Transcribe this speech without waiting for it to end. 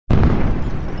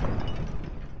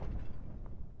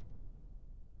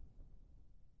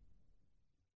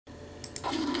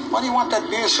Why do you want that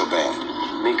beer so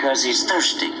bad? Because he's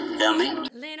thirsty, dummy.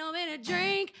 Little bit of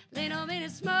drink, little bit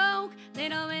of smoke,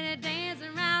 little bit of dance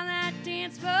around that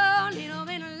dance floor, little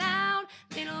bit of loud,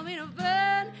 little bit of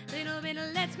fun, little bit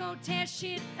of let's go tear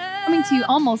shit up. Coming to you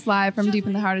almost live from deep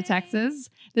in the heart of Texas.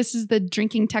 This is the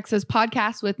Drinking Texas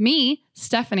podcast with me,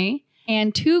 Stephanie,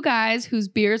 and two guys whose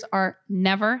beers are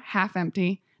never half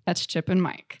empty. That's Chip and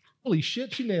Mike. Holy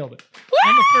shit, she nailed it.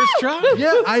 On the first try.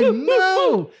 Yeah, I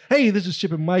know. Hey, this is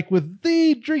Chip and Mike with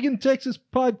the Drinking Texas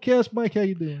podcast. Mike, how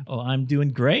you doing? Oh, I'm doing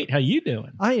great. How you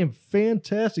doing? I am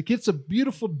fantastic. It's a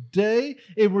beautiful day,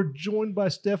 and we're joined by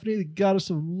Stephanie, the goddess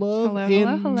of love,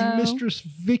 Hello. Mistress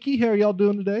Vicky. How are y'all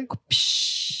doing today? All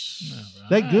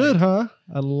That right. good, huh?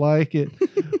 I like it.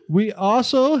 We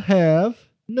also have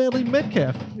Natalie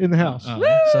Metcalf in the house.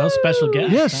 So special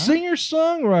guest. Yes, huh?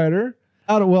 singer-songwriter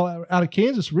out of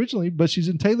Kansas originally, but she's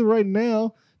in Taylor right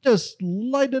now. Just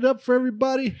light it up for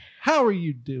everybody. How are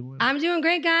you doing? I'm doing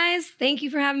great, guys. Thank you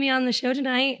for having me on the show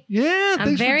tonight. Yeah, I'm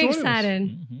thanks for very joining us. excited.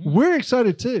 Mhm. We're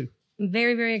excited too. I'm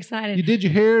very, very excited. You did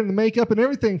your hair and the makeup and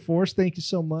everything for us. Thank you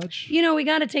so much. You know, we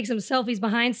got to take some selfies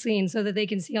behind scenes so that they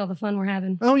can see all the fun we're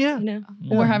having. Oh yeah, You know,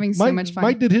 We're having so much fun.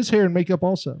 Mike did his hair and makeup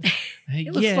also. Hey,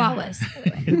 it was flawless.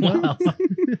 by the way. Well,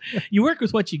 you work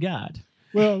with what you got.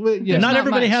 Well, yeah. Not not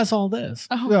everybody much. has all this.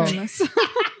 Oh, Well, goodness.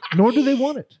 Nor do they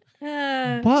want it.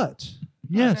 Uh, But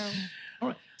yes. All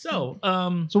right. So,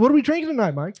 So what are we drinking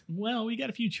tonight, Mike? well, we got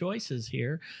a few choices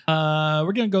here. We're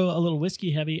going to go a little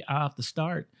whiskey heavy off the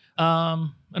start.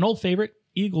 An old favorite,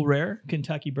 Eagle Rare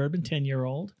Kentucky bourbon,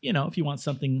 10-year-old. You know, if you want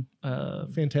something,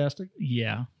 Fantastic.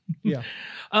 yeah. Yeah.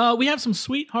 We have some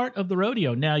Sweetheart of the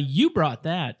Rodeo. Now, you brought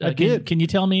that. I did. Can you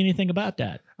tell me anything about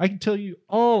that? I can tell you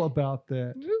all about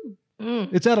that. mm.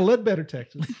 It's out of Ledbetter,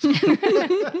 Texas.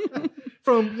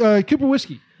 From Cooper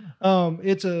Whiskey.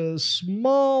 It's a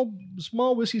small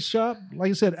whiskey shop,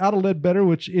 like I said, out of Ledbetter,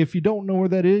 which if you don't know where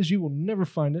that is, you will never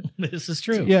find it. This is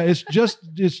true. Yeah, it's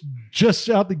just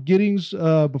out the Giddings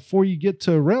before you get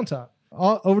to Round Top.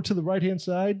 Over to the right-hand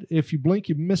side, if you blink,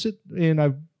 you miss it. And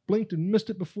I've blinked and missed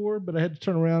it before, but I had to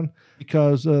turn around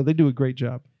because they do a great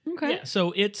job. Okay. Yeah,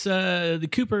 so it's the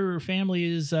Cooper family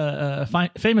is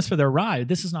famous for their rye.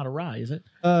 This is not a rye, is it?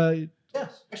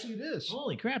 Yes, actually it is.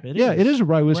 Holy crap! It Yeah, is. it is a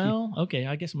rye whiskey. Well, okay,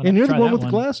 I guess I'm gonna And have you're to the try one that with the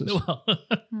glasses. Well,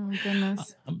 Oh,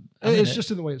 goodness. It's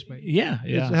just in the way it's made. yeah.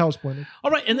 It's how it's blended.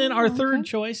 All right, and then our okay. third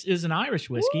choice is an Irish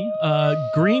whiskey,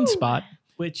 Green Spot,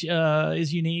 which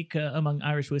is unique among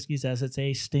Irish whiskeys as it's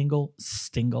a single It's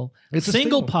a single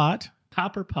single. pot,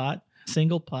 copper pot,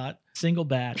 single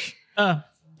batch.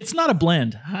 It's not a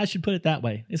blend. I should put it that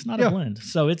way. It's not Yeah. a blend,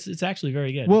 so it's actually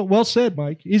very good. Well said,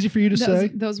 Mike. Easy for you to say.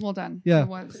 Those well done. Yeah. It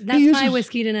was. That's He my uses-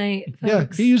 whiskey tonight, Yeah,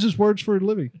 folks. he uses words for a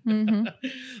living. Mm-hmm.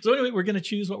 So anyway, we're going to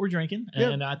choose what we're drinking, Yeah.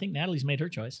 and I think Natalie's made her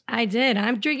choice. I did.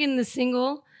 I'm drinking the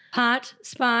single hot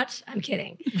spot. I'm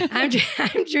kidding. I'm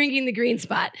drinking the green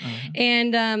spot.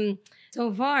 And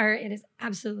so far, it is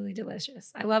absolutely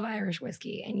delicious. I love Irish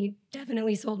whiskey, and you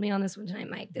definitely sold me on this one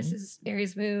tonight, Mike. This is very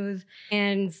smooth,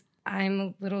 and I'm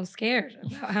a little scared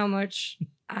about how much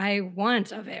I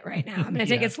want of it right now. I'm going to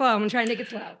take Yeah. it slow. I'm going to try and take it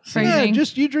slow. Yeah, Phrasing.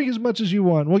 just you drink as much as you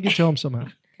want. We'll get you home somehow.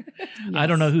 I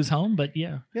don't know who's home, but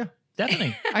yeah, Yeah.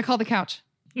 definitely. I call the couch.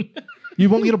 You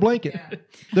won't get a blanket.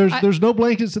 There's no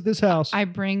blankets at this house. I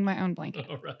bring my own blanket.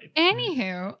 All right.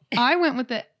 Anywho, I went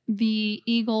with the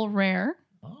Eagle Rare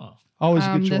Oh, Always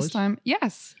a good choice. this time.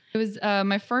 Yes. It was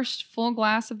my first full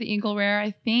glass of the Eagle Rare.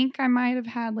 I think I might have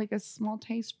had like a small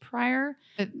taste prior.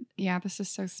 But yeah, this is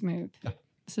so smooth.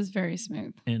 This is very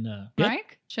smooth. and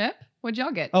Mike, Chip, what'd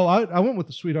y'all get? Oh, I went with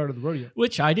the Sweetheart of the Rodeo.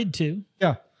 which I did too.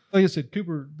 Yeah, like I said,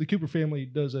 the Cooper family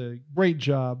does a great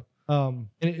job. And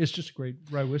it's just a great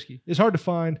rye whiskey. It's hard to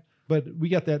find, but we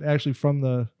got that actually from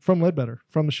Ledbetter,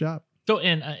 from the shop. So,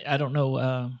 and I don't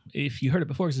know if you heard it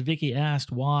before, because Vicky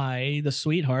asked why the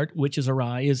Sweetheart, which is a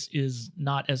rye, is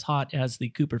not as hot as the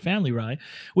Cooper family rye,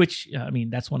 which I mean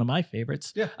that's one of my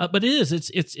favorites. Yeah. But it is.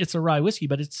 It's a rye whiskey,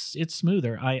 but it's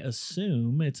smoother. I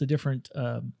assume it's a different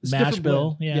It's mash different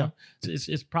bill. blend. Yeah.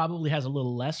 It probably has a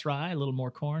little less rye, a little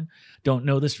more corn. Don't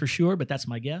know this for sure, but that's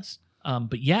my guess.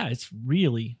 But yeah, it's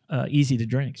really easy to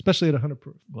drink. Especially at 100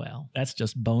 proof. Well, that's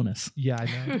just bonus. Yeah, I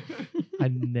know. I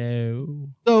know.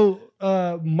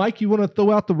 So, Mike, you want to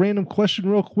throw out the random question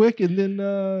real quick, and then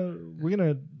we're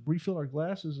gonna refill our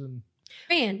glasses and.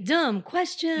 Random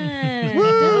question.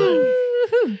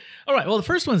 Woo! All right. Well, the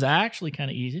first one's actually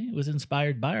kind of easy. It was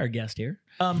inspired by our guest here,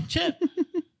 Chip.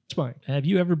 Mike. Have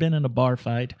you ever been in a bar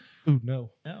fight? Ooh, no.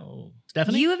 No.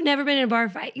 Stephanie? You have never been in a bar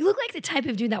fight. You look like the type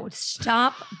of dude that would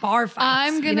stop bar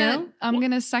fights. I'm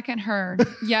gonna second her.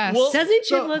 Yes. Well, Doesn't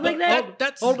Chip look like that?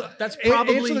 That's Answer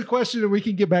probably the question and we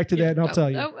can get back to that and I'll tell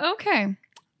you. Oh, okay.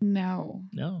 No.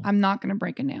 no. I'm not gonna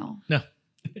break a nail. No.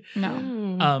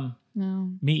 No.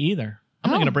 No. Me either. I'm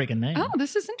not Oh. going to break a nail. Oh,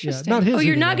 this is Yeah, interesting. not his. Oh,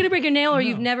 you're either, not though. going to break a nail, or No.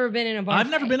 you've never been in a bar I've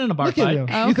fight? never been in a bar Look at fight. him.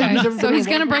 Oh, You think okay. he's never So been he's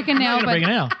in gonna break a I'm nail, not but going to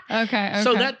break a nail. okay.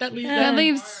 So okay.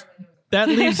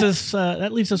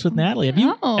 that leaves us with Natalie. Have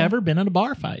you Oh. ever been in a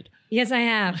bar fight? Yes, I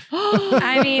have.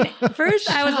 I mean, first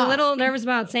I was a little nervous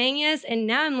about saying yes, and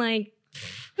now I'm like,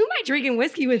 who am I drinking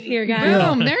whiskey with here, guys?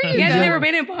 Boom. There you You guys go. have never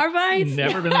been in bar fights?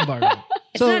 Never been in a bar fight.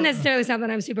 It's So- not necessarily something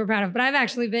I'm super proud of, but I've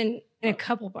actually been in a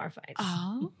couple bar fights.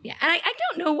 Oh. Yeah, and I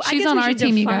don't know. I She's guess on we our should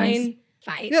team, you define guys.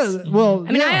 fights. Yeah, well,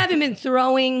 I mean, yeah. I haven't been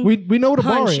throwing We know what a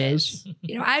bar punches. is.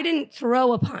 You know, I didn't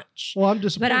throw a punch. Well, I'm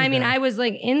disappointed. But I mean, now. I was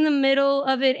like in the middle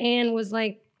of it and was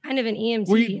like kind of an EMT.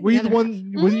 Were in you the other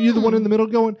one? Were you the one in the middle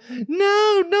going,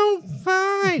 "No, don't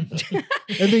fight,"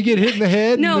 and then get hit in the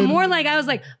head? No, and then, more like I was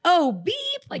like, oh, beep,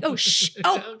 like, oh, shh,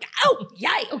 oh, yay,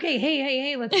 okay,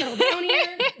 hey, let's settle down here.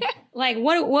 Like,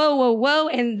 what, whoa.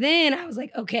 And then I was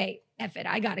like, okay, F it,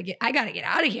 I gotta get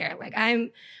out of here. Like, I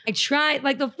tried,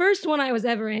 like the first one I was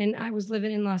ever in, I was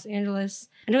living in Los Angeles,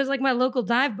 and it was like my local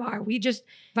dive bar. If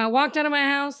I walked out of my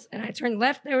house and I turned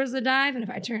left, there was a dive, and if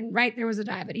I turned right, there was a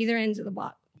dive at either ends of the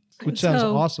block. which And sounds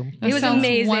so- awesome. That It was sounds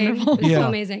amazing. wonderful. It was Yeah. so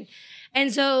amazing.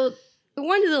 And so the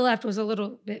one to the left was a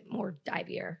little bit more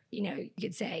divier, you know, you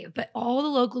could say. But all the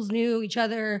locals knew each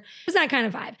other. It was that kind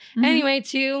of vibe. Mhm. Anyway,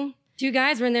 two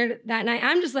guys were in there that night.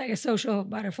 I'm just like a social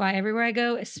butterfly everywhere I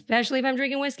go, especially if I'm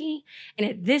drinking whiskey. And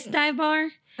at this dive bar,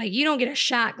 like you don't get a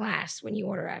shot glass when you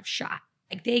order a shot.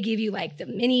 Like they give you like the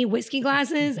mini whiskey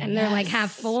glasses and they're like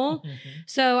half full.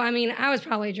 So, I mean, I was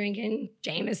probably drinking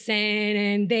Jameson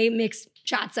and they mix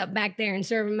shots up back there and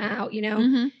serve them out, you know?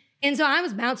 Mhm. And so I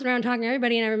was bouncing around talking to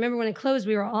everybody. And I remember when it closed,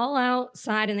 we were all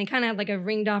outside and they kind of had like a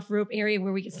ringed off rope area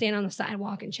where we could stand on the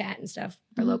sidewalk and chat and stuff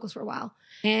for Mhm. locals for a while.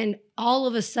 And all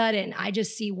of a sudden, I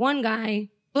just see one guy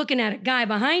looking at a guy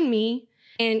behind me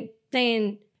and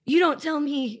saying, "You don't tell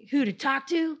me who to talk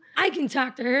to. I can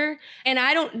talk to her." And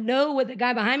I don't know what the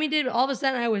guy behind me did, but all of a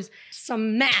sudden I was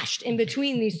smashed in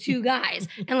between these two guys.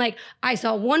 And like I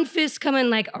saw one fist coming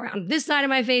like around this side of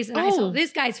my face, and I saw Oh.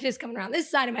 this guy's fist coming around this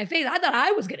side of my face. I thought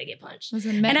I was gonna get punched. It was a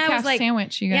I Metcalf was like-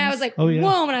 sandwich, you guys. Yeah, I was like, Oh, yeah.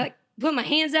 whoa, and I like put my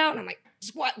hands out and I'm like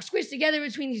squished together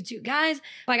between these two guys.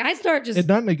 Like I start just And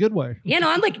not in a good way. you know,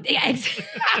 I'm like, yeah,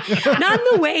 not in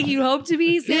the way you hope to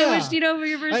be sandwiched, Yeah. you know, for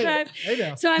your first time. Hey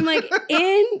now. So I'm like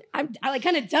I like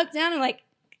kind of duck down and like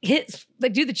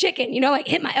do the chicken, you know, like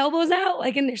hit my elbows out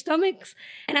like in their stomachs.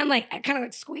 And I'm like, I kind of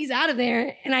like squeeze out of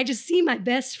there and I just see my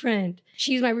best friend.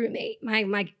 She's my roommate, my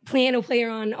piano player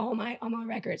on all my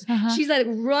records. Uh-huh. She's like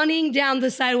running down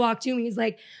the sidewalk to me. He's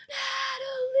like,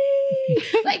 Natalie.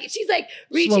 Like she's like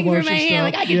reaching for my motion hand. stuff.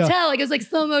 Like I could Yeah. tell, like it was like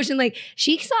slow motion. Like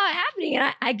she saw it happening,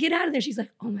 and I get out of there. She's like,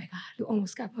 "Oh my god, you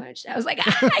almost got punched." I was like,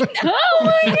 "I know,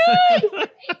 oh my god."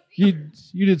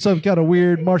 You did some kind of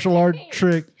weird martial art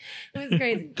trick, It was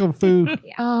crazy. kung fu.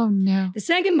 Oh no. The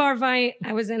second bar fight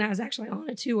I was in, I was actually on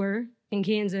a tour in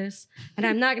Kansas, and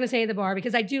I'm not going to say the bar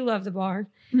because I do love the bar,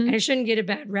 Mhm. and it shouldn't get a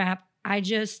bad rap. I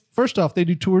just First off, they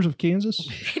do tours of Kansas,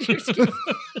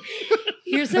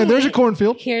 here's some and there's a wheat,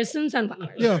 cornfield. here's some sunflowers,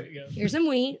 Yeah. here's some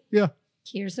wheat, Yeah.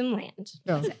 here's some land.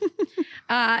 Yeah.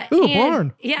 Ooh, Ooh, a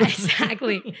barn. Yeah,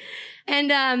 exactly.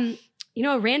 And you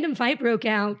know, a random fight broke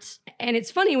out. And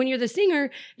it's funny, when you're the singer,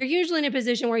 you're usually in a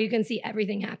position where you can see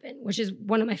everything happen, which is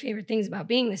one of my favorite things about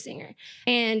being the singer.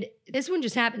 And this one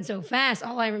just happened so fast.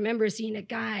 All I remember is seeing a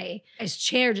guy, his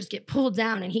chair just get pulled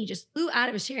down and he just flew out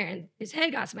of his chair and his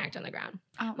head got smacked on the ground.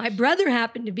 Oh. My brother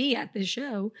happened to be at this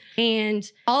show, and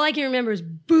all I can remember is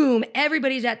boom,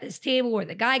 everybody's at this table where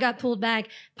the guy got pulled back,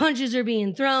 punches are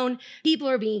being thrown, people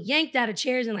are being yanked out of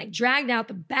chairs and like dragged out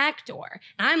the back door.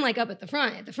 And I'm like up at the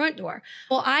front door.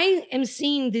 Well, I am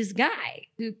seeing this guy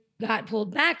who got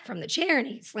pulled back from the chair and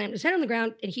he slammed his head on the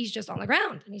ground and he's just on the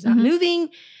ground and he's not Mhm. moving,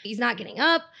 he's not getting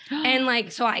up. And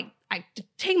like, so I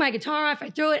take my guitar off, I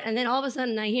throw it, and then all of a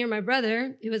sudden I hear my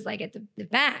brother, who was like at the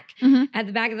back, Mhm. at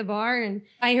the back of the bar, and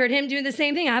I heard him doing the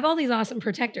same thing. I have all these awesome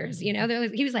protectors, you know.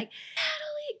 He was like,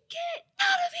 Natalie,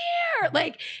 out of here.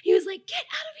 Like, he was like, get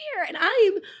out of here. And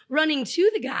I'm running to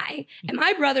the guy, and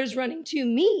my brother's running to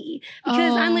me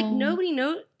because I'm like,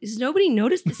 does nobody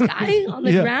notice this guy on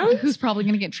the ground? Who's probably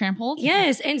going to get trampled?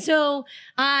 Yes. And so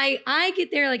I get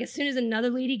there like as soon as another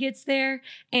lady gets there,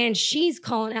 and she's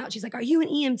calling out. She's like, are you an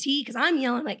EMT? Because I'm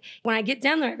yelling. Like, when I get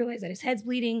down there, I realize that his head's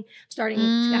bleeding, starting to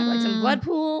have like some blood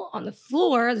pool on the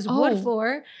floor. There's a wood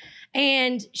floor.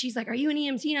 And she's like, are you an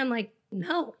EMT? And I'm like,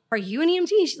 no. Are you an EMT?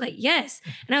 She's like, yes.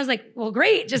 And I was like, well,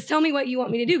 great. Just tell me what you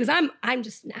want me to do. Because I'm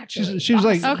just naturally. She was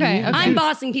like, okay. I'm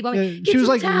bossing people. I'm like, get she was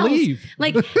some like, towels. leave.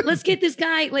 Like, let's get this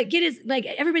guy,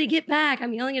 everybody get back.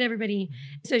 I'm yelling at everybody.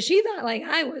 So she thought like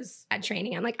I was at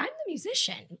training. I'm like, I'm the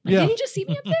musician. Like, didn't you just see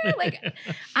me up there? Like,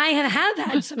 I have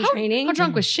had some training. How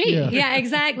drunk was she? Yeah,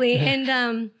 exactly.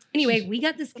 And anyway, we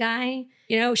got this guy.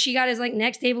 You know, she got his like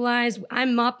neck stabilized.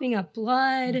 I'm mopping up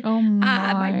blood. Oh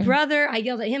my brother, I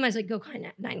yelled at him. I was like, go call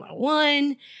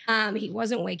 911. He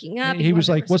wasn't waking up. He was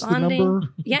like, what's the number?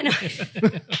 Yeah, no.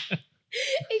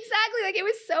 Exactly. Like, it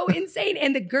was so insane.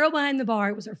 And the girl behind the bar,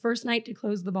 it was her first night to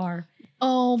close the bar.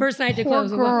 Oh, First night to poor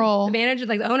close girl. the manager,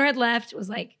 like the owner had left, was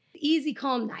like, easy,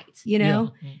 calm night, you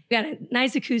know? Yeah. We got a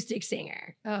nice acoustic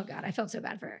singer. Oh God, I felt so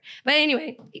bad for her. But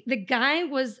anyway, the guy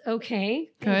was okay,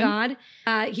 thank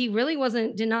God. He really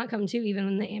did not come to even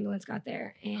when the ambulance got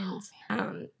there. And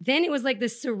then it was like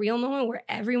this surreal moment where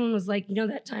everyone was like, you know,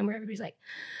 that time where everybody's like,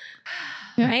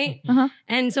 right? Uh-huh.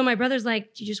 And so my brother's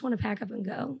like, do you just want to pack up and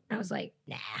go? And I was like,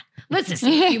 nah, let's just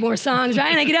sing a few more songs,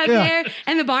 right? And I get out there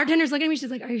and the bartender's looking at me.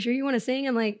 She's like, are you sure you want to sing?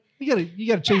 I'm like, you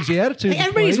gotta change the attitude.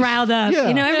 everybody's riled up. Yeah.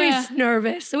 You know, everybody's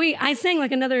nervous. So I sang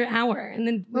like another hour and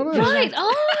then Right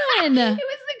on. it was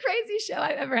the craziest show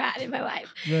I've ever had in my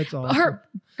life. That's awesome.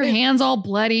 Her hands all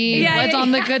bloody, Yeah, blood's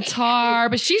on the yeah. guitar,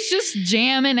 but she's just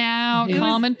jamming out, It was-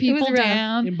 calming people rough.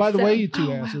 down. And by the So- way, you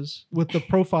two Oh, wow. asses, with the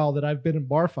profile that I've been in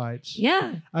bar fights,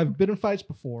 Yeah. I've been in fights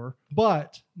before,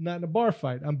 but not in a bar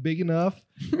fight. I'm big enough.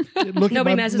 Look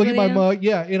Nobody at messes look with at my you? mug.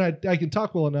 Yeah, and I can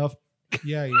talk well enough.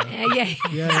 Yeah.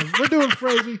 Yeah. We're doing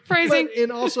phrasing. Phrasing. But,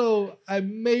 and also, I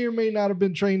may or may not have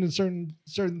been trained in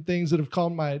certain things that have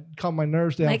calmed my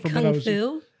nerves down Like from when I Kung was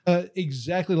Fu.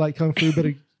 Exactly like Kung Fu, but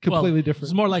completely It's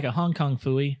different. more like a Hong Kong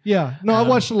Fooey. Yeah. No, I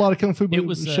watched a lot of Kung Fu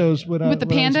was, shows when With the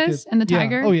when I was a pandas kid. and the Yeah.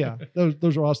 tiger? Oh yeah,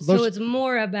 those are awesome. So Those it's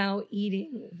more about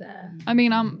eating the I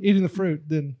mean, I'm eating the fruit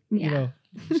than Yeah.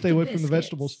 stay away from the Biscuits.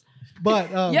 vegetables.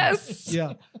 But yes.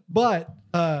 yeah. But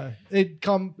it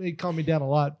calmed me down a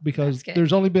lot because That's good.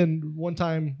 there's only been one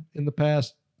time in the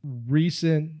past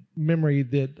recent memory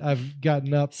that I've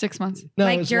gotten up. 6 months. No,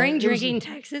 like it's during long- it was- drinking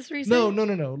Texas recently? No.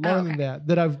 Longer okay. than that.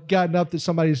 That I've gotten up that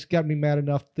somebody's got me mad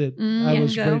enough that I Yeah,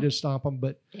 was go. ready to stomp them.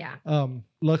 But Yeah.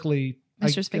 luckily,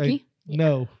 Mistress Vicky?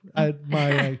 No,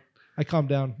 I calmed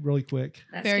down really quick.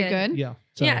 That's Very good. Yeah.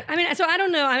 So, Yeah, I mean, so I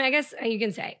don't know. I guess you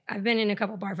can say I've been in a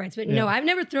couple bar fights, but no, Yeah. I've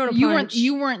never thrown a punch.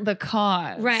 You weren't the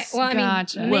cause. Right. Well, I mean,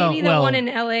 Gotcha. maybe Well- the well, one in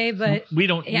LA, but We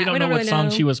don't Yeah, we don't we know don't what really song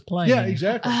know. she was playing. Yeah,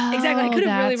 exactly. exactly, I could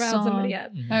have really that riled somebody song.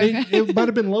 up. Okay. It might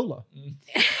have been Lola.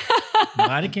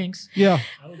 Mighty Kinks. Yeah.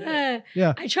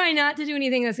 Yeah. I try not to do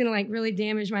anything that's gonna like really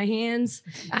damage my hands.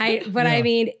 I Yeah.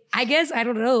 mean, I guess I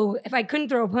don't know if I couldn't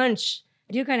throw a punch.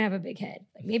 I do kind of have a big head.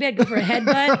 Like maybe I'd go for a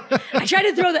headbutt. I try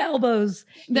to throw the elbows.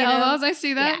 The you know? elbows, I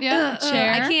see that. Yeah.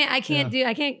 Chair. I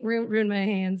can't ruin my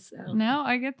hands. So. No,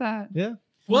 I get that. Yeah.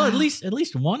 Well, at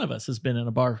least one of us has been in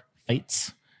a bar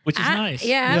fights, which is nice.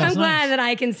 Yeah, Yeah. I'm It's glad nice. that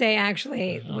I can say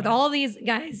actually with all these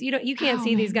guys, you can't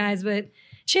see these guys, but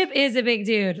Chip is a big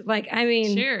dude. Like, I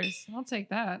mean, Cheers. I'll take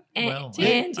that. and, Well,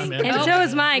 and, I'm in. and so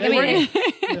is Mike. I mean,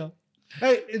 Yeah.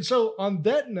 Hey, and so on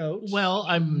that note, Well,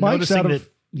 I'm Mike's noticing out of- that.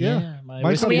 yeah. My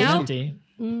Mike's whiskey out is of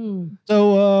empty.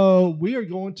 so we are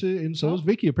going to, and so is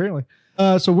Vicky apparently.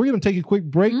 So we're going to take a quick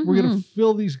break. We're going to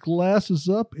fill these glasses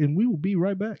up, and we will be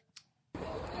right back.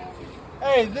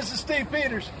 Hey, this is Steve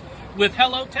Peters. With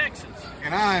Hello Texas.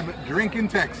 And I'm drinking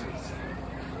Texas.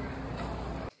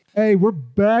 Hey, we're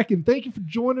back, and thank you for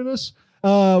joining us.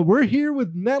 We're here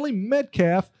with Natalie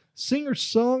Metcalf,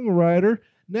 singer-songwriter.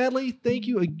 Natalie, thank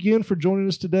you again for joining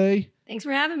us today. thanks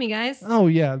for having me, guys. Oh,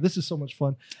 yeah, this is so much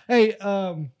fun. Hey,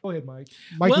 go ahead, Mike.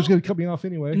 Mike was Well, going to cut me off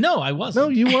anyway. No, I wasn't. No,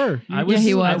 you were. I was.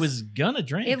 he was. I was gonna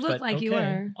drink. It looked but like you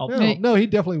okay. were. No, he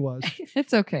dedefinitely was.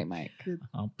 It's okay, Mike.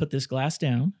 I'll put this glass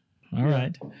down. All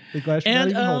right. The glass you're not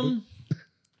And even holding.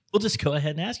 we'll just go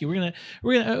ahead and ask you. We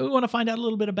want to find out a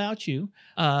little bit about you.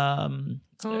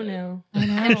 Oh no, I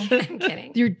know. I'm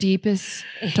kidding. Your deepest,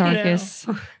 darkest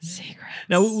secrets.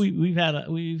 Now we've had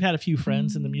a few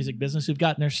friends in the music business who've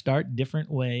gotten their start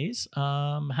different ways.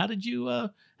 How did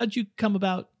you come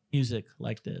about music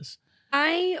like this?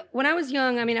 When I was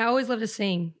young, I mean, I always loved to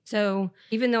sing. So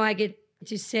even though I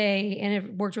to say and have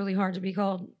worked really hard to be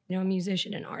called, a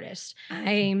musician and artist.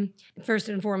 I'm first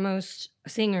and foremost a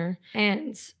singer.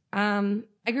 And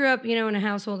I grew up, in a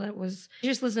household that was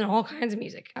just listening to all kinds of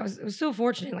music. I was so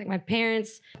fortunate. Like my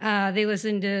parents, they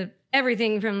listened to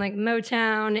everything from like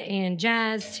Motown and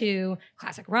jazz to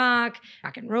classic rock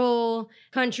and roll,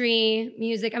 country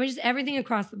music. I mean, just everything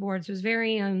across the board. So it was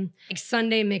very like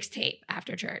Sunday mixtape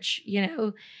after church,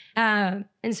 And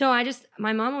so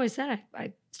my mom always said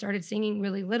I started singing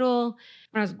really little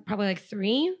when I was probably like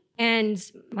 3. And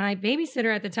my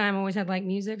babysitter at the time always had like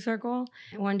music circle.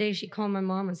 And one day she called my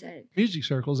mom and said, Music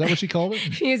circle, is that what she called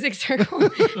it? Music circle,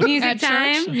 music At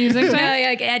time, church? Music no, time?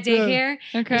 like at daycare.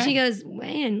 Okay. And she goes,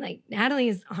 man, like Natalie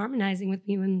is harmonizing with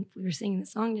me when we were singing the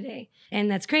song today.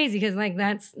 And that's crazy because like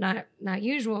that's not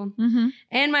usual. Mm-hmm.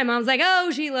 And my mom's like,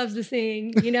 oh, she loves to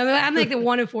sing. I'm like the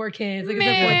one of 4 kids, like the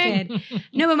 4th kid.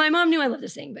 No, but my mom knew I loved to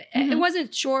sing. But it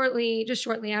wasn't shortly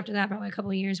after that, probably a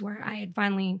couple of years where I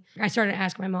started to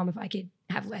ask my mom if I could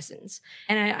have lessons.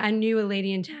 And I knew a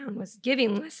lady in town was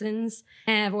giving lessons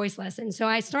and voice lessons. So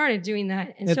I started doing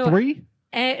that. And At so 3?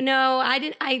 No, I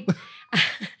didn't.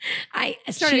 I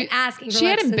started asking for She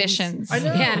had lessons. ambitions. I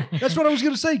know. Yeah. That's what I was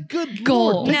going to say. Good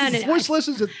Goals. Lord. No, Taking no. voice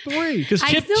lessons at 3. Because I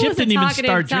Chip still was a didn't even talkative-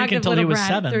 start drinking talkative until he little was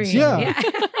brat at 7. 3. so-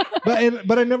 Yeah.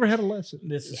 But I never had a lesson.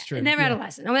 This is true. I never had a Yeah.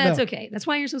 lesson. I mean, that's No. okay. That's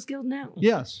why you're so skilled now.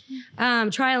 Yes.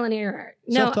 Trial and error.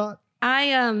 No, Self-taught?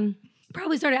 I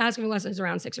probably started asking for lessons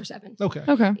around 6 or 7. Okay.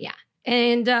 Okay.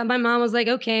 And my mom was like,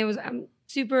 okay, I'm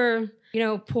super,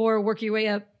 poor, work your way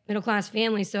up, middle class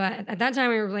family. So at that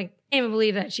time, I was like, I can't even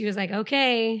believe that she was like,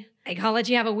 okay, like I'll let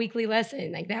you have a weekly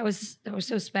lesson. Like that was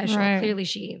so special. Right. Clearly,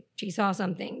 she saw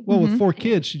something. Well, with 4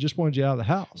 kids, she just wanted you out of the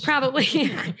house. Probably,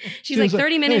 yeah. She's She like, was like,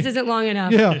 30 minutes hey, isn't long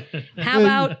enough. Yeah. How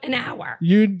about an hour? 2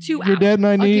 Your hours. dad and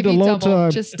I I'll need give a you long double.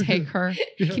 time. Just take her.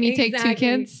 Can you take 2 Exactly.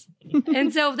 kids?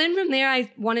 And so then from there,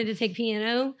 I wanted to take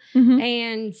piano, Mhm.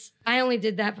 and I only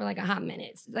did that for like a hot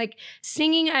minute. Like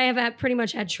singing, I have pretty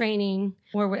much had training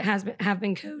or have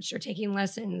been coached or taking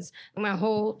lessons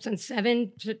since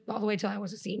 7 all the way till I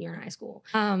was a senior in high school.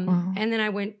 Wow. And then I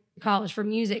went to college for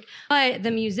music. But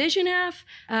the musician half,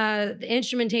 the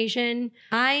instrumentation,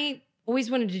 I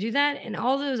always wanted to do that, and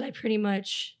all those I pretty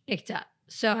much picked up.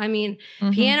 So, I mean,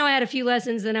 Mhm. piano, I had a few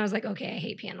lessons, then I was like, okay, I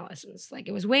hate piano lessons. Like,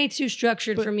 it was way too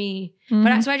structured for me.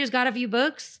 Mhm. So I just got a few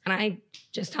books, and I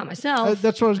just taught myself.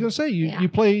 That's what I was going to say. You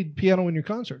played piano in your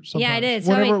concerts. Yeah, I sometimes.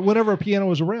 did. So, Whenever a piano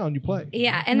was around, you played.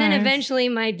 Yeah, and then Nice. eventually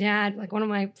my dad, like one of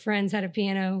my friends had a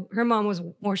piano. Her mom was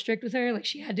more strict with her. Like,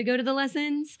 she had to go to the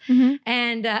lessons. Mhm.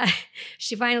 And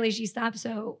she stopped.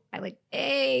 So I like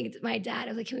begged my dad. I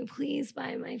was like, can we please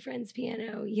buy my friend's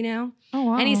piano, Oh,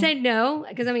 wow. And he said no,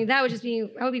 because I mean, that would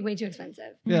be way too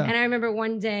expensive. Yeah. And I remember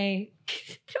one day, I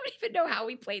don't even know how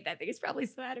we played that thing. It's probably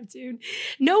so out of tune.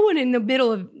 No one in the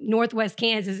middle of Northwest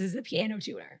Kansas is a piano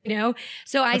tuner,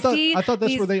 So I thought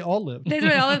that's where they all lived. That's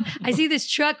where they all live. I see this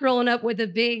truck rolling up with a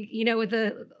big, with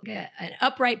an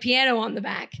upright piano on the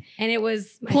back, and it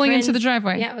was my Pulling into friend's- the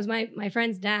driveway. Yeah, it was my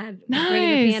friend's dad bringing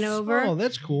the Nice. piano over Oh,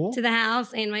 that's cool. to the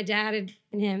house, and my dad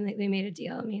and him, they made a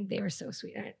deal. I mean, they were so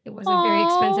sweet. It wasn't very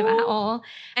expensive at all.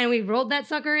 And we rolled that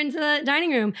sucker into the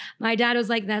dining room. My dad was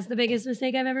like, that's the biggest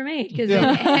mistake I've ever made. Because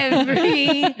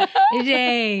every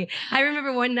day, I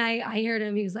remember one night I heard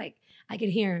him, he was like, I could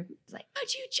hear him. He's like,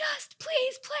 could you just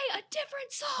please play a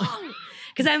different song?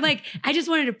 Because I'm like, I just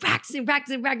wanted to practice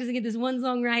and get this one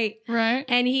song right. Right.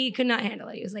 And he could not handle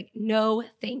it. He was like, no,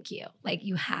 thank you. Like,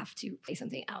 you have to play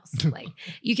something else. Like,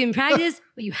 you can practice,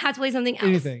 but you have to play something else.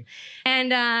 Anything.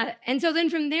 And so then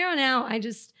from there on out,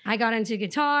 I got into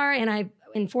guitar, and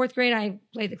in 4th grade, I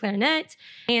played the clarinet,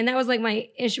 and that was like my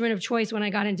instrument of choice when I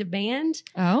got into band.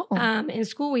 Oh. In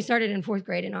school, we started in 4th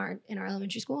grade in our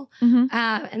elementary school. Mhm.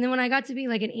 And then when I got to be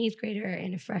like an 8th grader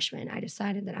and a freshman, I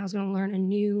decided that I was going to learn a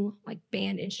new like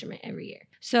band instrument every year.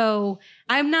 So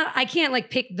I can't like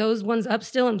pick those ones up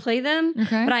still and play them,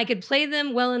 Okay. but I could play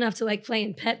them well enough to like play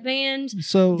in pep band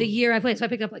So the year I played. So I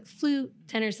picked up like flute,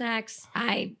 tenor sax.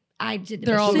 I did the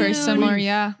They're all very bassoon. similar.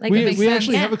 Yeah. Like we the big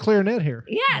actually yeah. have a clarinet here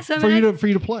Yeah, so for I you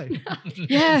to play.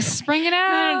 Yes. Bring it I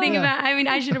out. don't think Yeah. about. I mean,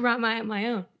 I should have brought my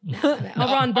own.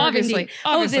 I'll run burgundy. Obviously.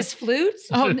 Oh, this flute.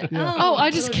 Oh, Yeah. oh, I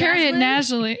just little carry it jazz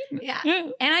flute? naturally. Yeah,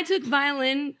 and I took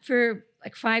violin for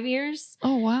like 5 years.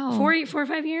 Oh, wow. 4 or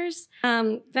 5 years.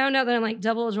 Found out that I'm like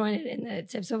double jointed in the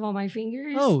tips of all my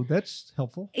fingers. Oh, that's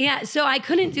helpful. Yeah, so I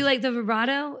couldn't do like the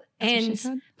vibrato, That's what she and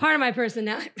said. part of my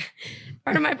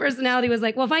personality, was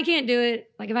like, well, if I can't do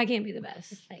it, like if I can't be the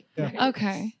best, like I'm not gonna do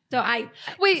Okay. this. So I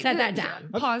Wait, set that down.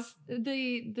 Pause.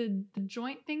 The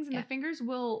joint things and the fingers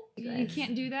you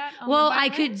can't do that. On Well, the I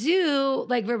violin? could do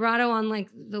like vibrato on like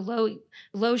the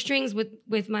low strings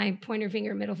with my pointer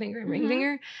finger, middle finger, and ring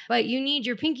finger, but you need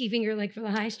your pinky finger like for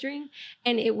the high string,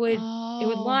 and it would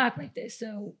lock like this.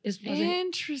 So this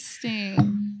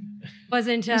Interesting.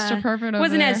 wasn't Mr. Perfect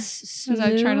wasn't over as there, as I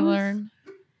try to smooth. learn.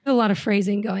 A lot of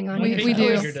phrasing going on. We- here. we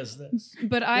do. Finger does this.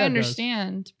 But I Yeah, it does.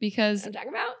 understand because I'm talking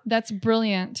about. that's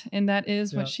brilliant, and that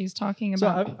is Yeah. what she's talking So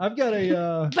about. I've got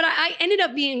a. But I ended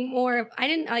up being more. I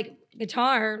didn't like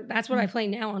guitar. That's what I play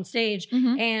now on stage.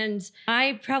 Mhm. And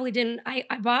I probably didn't. I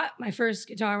bought my first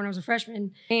guitar when I was a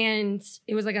freshman, and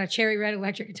it was like a cherry red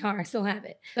electric guitar. I still have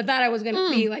it. I thought I was going to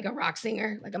be like a rock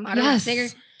singer, like a modern rock Yes. singer,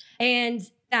 and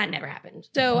that never happened.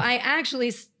 So I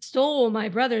actually stole my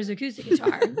brother's acoustic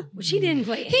guitar, which he didn't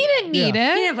play. He didn't need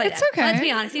it. He didn't play It's that. okay. Let's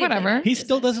be honest. He didn't play Whatever. that. He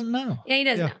still doesn't know. Yeah, he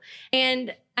does Yeah. now.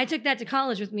 And I took that to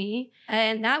college with me,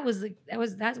 and that was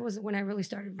when I really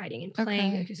started writing and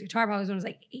playing Okay. acoustic guitar. Probably when I was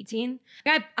like 18.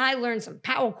 I learned some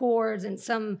power chords and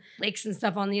some licks and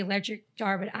stuff on the electric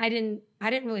guitar, but I didn't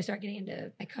really start getting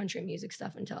into like country music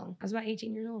stuff until I was about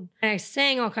 18 years old. And I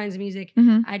sang all kinds of music.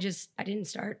 Mhm. I didn't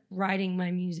start writing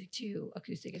my music to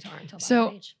acoustic guitar until about So,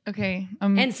 that age. Okay.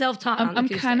 And self-taught. on I'm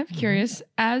acoustic. kind of curious.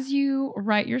 As you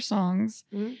write your songs,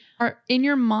 Mhm. are in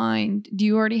your mind, do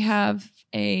you already have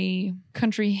a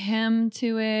country hymn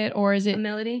to it, or is a it?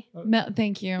 melody.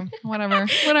 Thank you. Whatever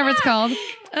it's called.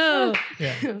 Oh,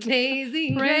 Yeah.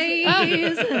 amazing Praise-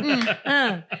 grace.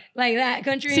 Mm. Like that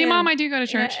country. See, hymn. Mom, I do go to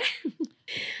church.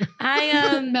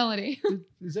 I Melody.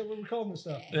 Is that what we're calling this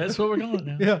stuff? That's what we're going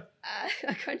now. Yeah.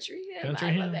 a country hymn. Country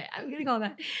I love hymn. that. I'm gonna call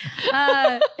it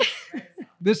that.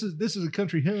 This is a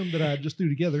country hymn that I just threw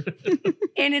together.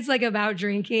 And it's like about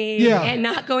drinking Yeah. and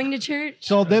not going to church.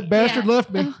 So that bastard Yeah.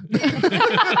 left me.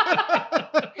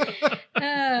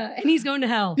 And he's going to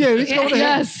hell. Yeah, he's going to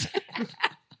hell. Yes.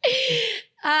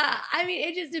 I mean,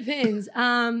 it just depends.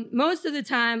 Most of the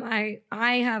time, I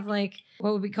have like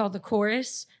what would be called the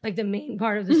chorus, like the main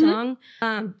part of the song.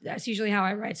 That's usually how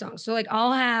I write songs. So like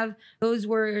I'll have those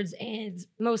words and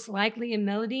most likely a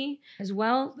melody as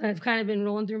well that have kind of been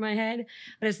rolling through my head.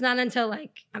 But it's not until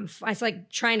like it's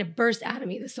like trying to burst out of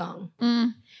me the song.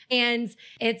 Mm. And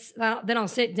then I'll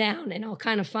sit down and I'll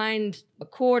kind of find a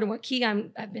chord and what key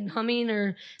I've been humming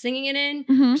or singing it in.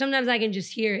 Mhm. Sometimes I can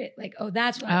just hear it, like, oh,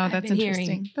 that's what Oh, I've that's been interesting.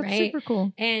 hearing, That's right? super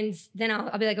cool. And then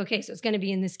I'll be like, okay, so it's going to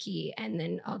be in this key, and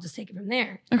then I'll just take it from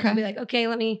there. Okay. I'll be like, okay,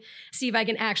 let me see if I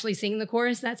can actually sing the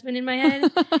chorus that's been in my head,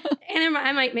 and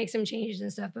I might make some changes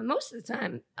and stuff. But most of the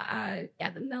time,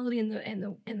 the melody and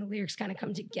the lyrics kind of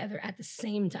come together at the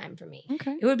same time for me.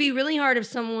 Okay. It would be really hard if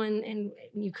someone and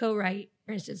you co-write.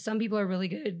 For instance, some people are really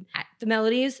good at the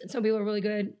melodies, and some people are really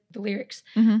good at the lyrics.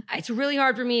 Mhm. It's really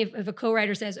hard for me if a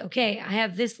co-writer says, "Okay, I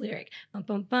have this lyric, bum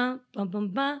bum bum bum bum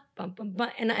bum bum bum bum,"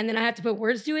 and then I have to put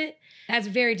words to it. That's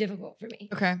very difficult for me.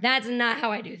 Okay. That's not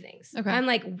how I do things. Okay. I'm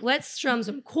like, let's strum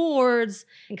some chords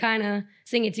and kind of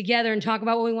sing it together and talk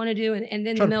about what we want to do, and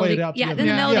then Try the to play melody, it out then together. the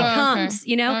Yeah. melody Yeah. comes,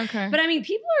 you know. Okay. But I mean,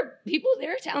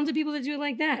 there are talented people that do it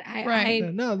like that.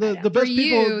 Right. No, the For best you,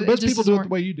 people, the it best just people is do more- it the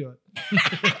way you do it.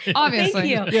 Obviously. Thank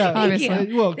you. Yeah, Thank obviously.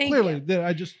 you. Well, Thank clearly, you.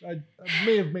 I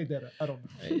may have made that up. I don't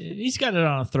know. He's got it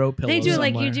on a throw pillow. They do it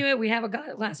like somewhere. you do it. We have a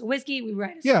glass of whiskey. We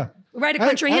write Yeah, a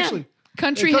country hymn. actually,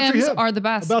 Country Country hymns hymn. are the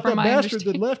best. about from that my bastard that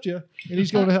understanding. left you, and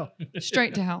he's going to hell.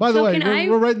 Straight to hell. By the So way, can I-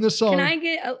 we're writing this song.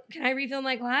 Can I refill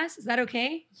my glass? Is that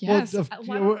okay? Yes.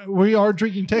 Well, we are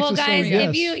drinking Texas. Well, guys, so yes.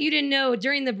 if you didn't know,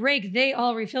 during the break they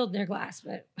all refilled their glass,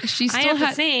 but She I still have to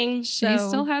had. sing. She so-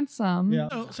 still had some. Yeah.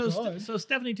 So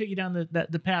Stephanie took you down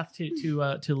the path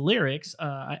to lyrics.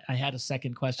 I had a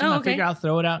second question. Oh, I okay. figure I'll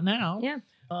throw it out now. Yeah.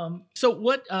 So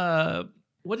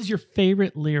what is your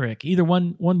favorite lyric? Either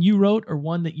one you wrote or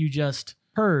one that you just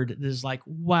heard that is like,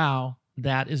 wow,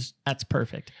 that's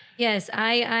perfect. Yes,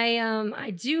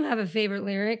 I do have a favorite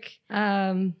lyric.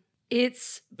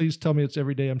 It's Please tell me it's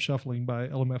Every Day I'm Shuffling by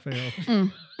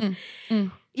LMFAO.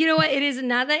 you know what, it is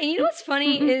not that. And you know what's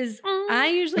funny is I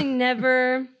usually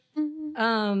never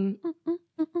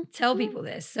tell people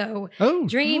this. So Oh,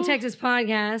 Drinking Texas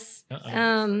podcast,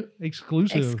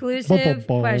 exclusive. exclusive Bum, bum,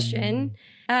 bum. question.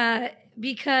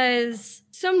 Because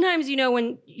sometimes,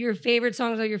 when your favorite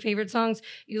songs are your favorite songs,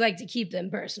 you like to keep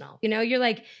them personal. You're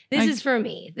like, this is for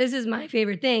me. This is my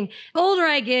favorite thing. The older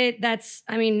I get,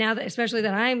 now that, especially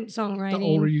that I'm songwriting. The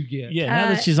older you get. Yeah, now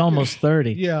that she's almost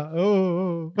 30. Yeah.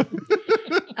 Oh.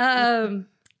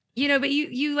 but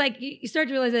you start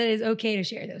to realize that it is okay to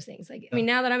share those things. Like, I mean,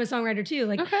 now that I'm a songwriter too,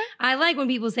 like Okay. I like when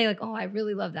people say like, oh, I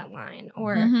really love that line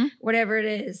or Mhm. whatever it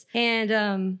is.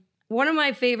 And one of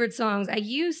my favorite songs, I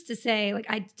used to say, like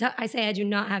I say I do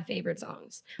not have favorite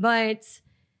songs, but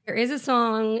there is a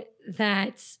song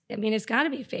that, I mean, it's got to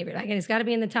be a favorite. I guess it's got to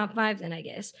be in the top 5 then, I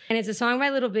guess. And it's a song by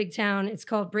Little Big Town. It's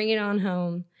called Bring It On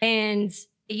Home. And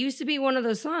it used to be one of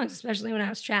those songs, especially when I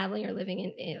was traveling or living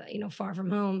in far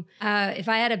from home. If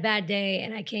I had a bad day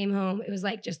and I came home, it was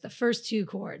like just the first 2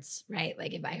 chords, right?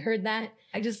 Like if I heard that,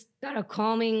 I just got a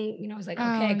calming, I was like,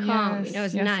 okay, Oh, calm, yes.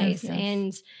 it's Yes, nice.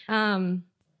 yes.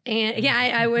 And yeah,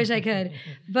 I wish I could,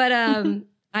 but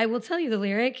I will tell you the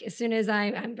lyric as soon as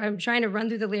I'm trying to run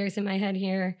through the lyrics in my head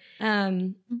here.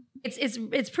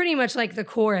 It's pretty much like the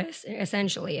chorus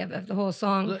essentially of the whole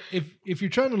song. If you're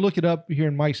trying to look it up here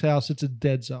in Mike's house, it's a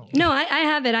dead zone. No, I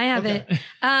have it.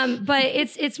 But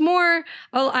it's more.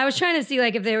 Oh, I was trying to see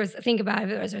like if there was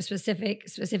a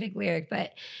specific lyric,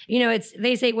 but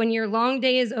they say when your long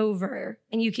day is over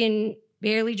and you can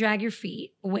barely drag your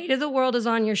feet, the weight of the world is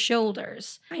on your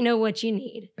shoulders. I know what you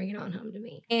need. Bring it on home to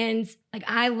me. And like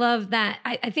I love that.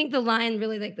 I think the line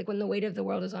really like when the weight of the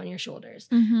world is on your shoulders.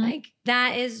 Mhm. Like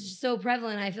that is so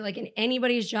prevalent. I feel like in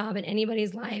anybody's job, in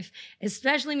anybody's life,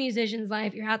 especially musicians'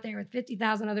 life, you're out there with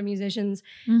 50,000 other musicians.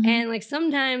 Mhm. And like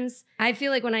sometimes I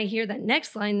feel like when I hear that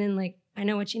next line, then like I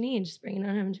know what you need. Just bring it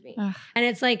on home to me. Ugh. And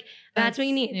it's like, that's what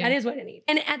you need. yeah. That is what I need.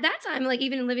 And at that time, like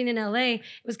even living in LA, it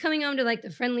was coming home to like the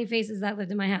friendly faces that lived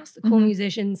in my house, the cool Mhm.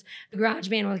 musicians, the garage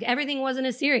band, like everything wasn't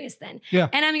as serious then. Yeah.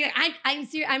 And I mean, like,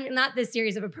 I'm not this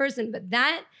serious of a person, but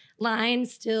that line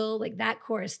still, like that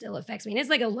chorus still affects me. And it's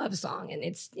like a love song and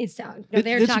it's talking.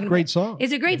 It's a great song.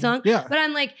 It's a great song. Yeah. But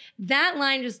I'm like, that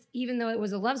line just, even though it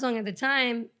was a love song at the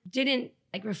time, didn't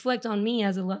like reflect on me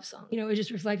as a love song. It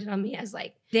just reflected on me as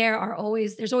like, there's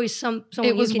always someone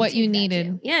It was you can what you take that needed.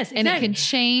 to. Yes, And it exactly. can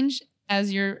change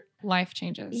as your life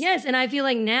changes. Yes, and I feel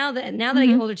like now that I Mhm.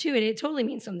 get older too, it totally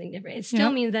means something different. It still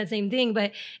Yep. means that same thing,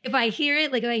 but if I hear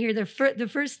it, like if I hear the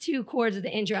first 2 chords of the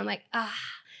intro, I'm like,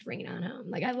 bring it on home.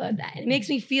 Like I love that. And it makes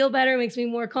me feel better, it makes me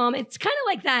more calm. It's kind of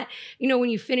like that, when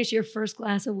you finish your first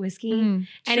glass of whiskey Mm.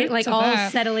 and it like to all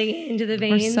that. settling into the Or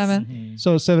veins. 7.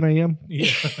 So it's 7 a.m. Yeah.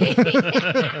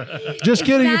 Just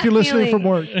kidding if That you're listening feeling. from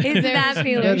work. It's that No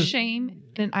feeling. shame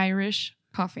in an Irish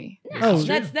coffee. No, Oh,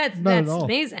 that's not at that's all.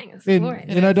 amazing. It's And, glorious.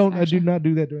 and I do actually. not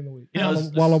do that during the week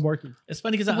It's- while I'm working. It's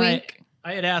funny because Wink.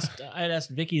 I had asked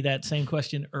Vicky that same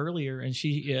question earlier, and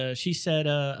she said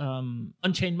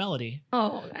Unchained Melody,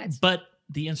 Oh, that's but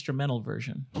the instrumental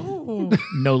version, oh.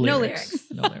 no No lyrics,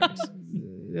 no lyrics.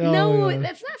 Oh, yeah.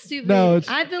 That's not stupid. No, it's-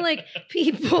 I feel like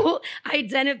people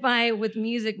identify with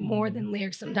music more than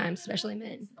lyrics sometimes, especially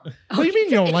men. What do you mean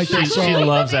you don't like that She song?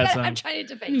 loves that song. I'm trying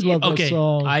to defend You you. love that Okay,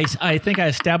 song. I think I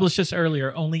established this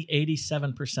earlier. Only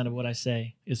 87% of what I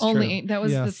say is Only true. 8. That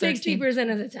was Yeah. the 60%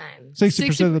 of the time.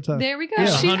 60% of the time. There we go. Yeah.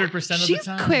 She- 100% of the she's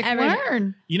time. quick Every-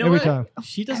 learn. You know Every what? time.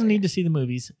 She doesn't need to see the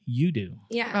movies. You do.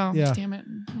 Yeah. Oh, Yeah. damn it.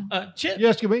 Chip, You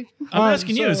asking me? I'm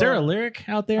asking you. So, Is there a lyric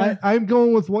out there? I'm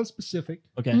going with one specific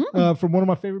Okay. Mm. from one of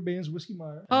my favorite bands, Whiskey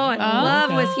Myers. Oh, I Oh, love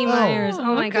okay. Whiskey Oh, Myers.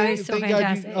 Oh my God, okay. he's so Thank God you-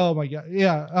 fantastic. oh my God,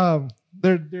 yeah.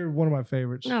 They're one of my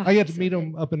favorites. Oh, I got to so meet good.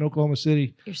 them up in Oklahoma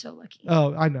City. You're so lucky.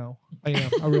 Oh, I know. I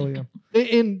am. I really am.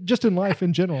 In just in life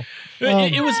in general.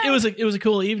 It was a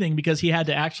cool evening because he had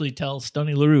to actually tell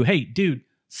Stoney LaRue, "Hey, dude,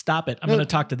 stop it! I'm going to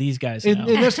talk to these guys And, now."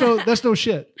 and that's no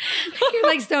shit. You're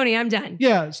like Stoney, I'm done.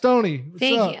 Yeah, Stoney. What's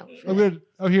Thank up? you.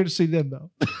 I'm here to see them though.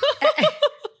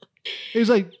 He was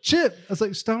like, "Chip." I was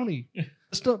like, "Stoney,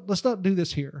 let's not do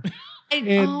this here." And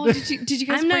Oh, did you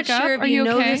guys I'm not break up? sure if Are you you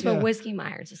know okay? this, but Yeah. Whiskey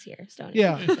Myers is here, Stoney.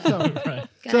 yeah. So, Right.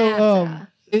 Gonna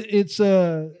it's We yeah,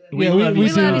 love you, We love you,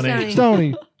 Stoney. Stoney.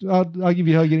 Stony. I'll give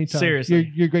you a hug anytime.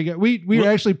 Seriously. you're a great guy. We were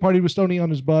actually partied with Stoney on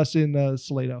his bus in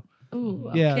Salado.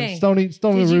 Ooh, Yeah, okay. Stoney Did you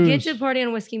LaRue's- get to party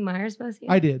on Whiskey Myers bus yet?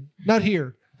 I did. Not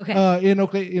here. Okay. In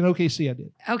OKC, I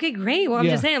did. Okay, great. Well, I'm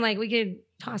Yeah. just saying, like, we could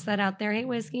toss that out there. Hey,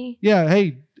 Whiskey. Yeah.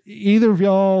 Hey, either of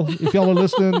y'all, if y'all are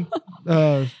listening,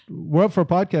 we're up for a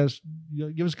podcast.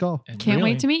 Give us a call. And Can't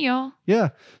really- wait to meet y'all. Yeah.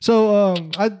 So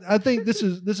I think this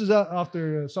is off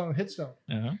their song Hitstone,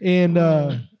 Uh-huh. and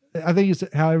I think it's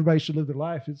how everybody should live their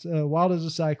life. It's wild as a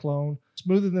cyclone,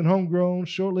 smoother than homegrown,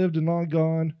 short-lived and long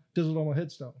gone, chiseled on a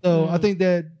headstone. So I think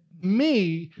that I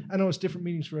know it's different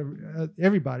meanings for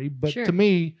everybody, but Sure. to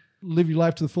me, live your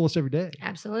life to the fullest every day.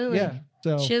 Absolutely. Yeah.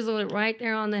 So Chisel it right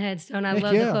there on the headstone. I Heck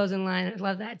love yeah. the closing line. I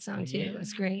love that song too. Yeah.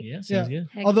 It's great. Yeah, sounds Yeah. good.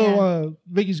 Heck although yeah.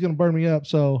 Vicky's gonna burn me up,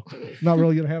 so not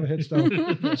really gonna have a headstone.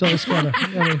 So it's kind of,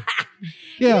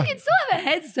 You yeah, can still have a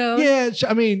headstone. yeah.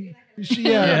 I mean,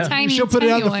 Yeah, Tiny, she'll put it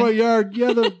out in the tiny front yard.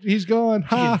 Yeah, he's gone.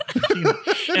 Ha.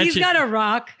 He's got a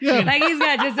rock. Yeah. Like he's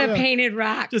got just a painted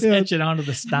rock. Just etch it onto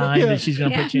the stein Yeah. that she's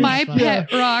going to Yeah. put you in. My the spot.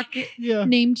 pet rock Yeah.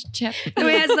 named Chip. So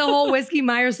it has the whole Whiskey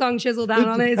Myers song chiseled down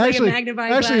on it. It's like a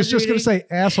magnifying glass. Actually, it's just going to say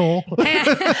asshole.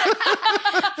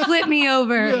 Flip me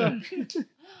over.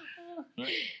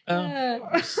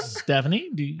 Stephanie,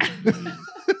 do you,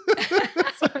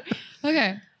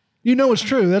 Okay. You know it's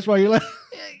true. That's why you're like.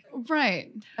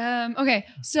 Right. Okay.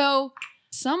 So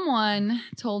someone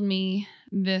told me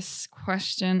this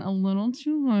question a little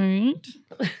too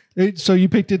late. So you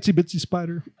picked Itsy Bitsy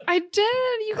Spider. I did.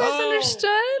 You guys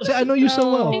understood? I know you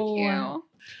so well. Thank you.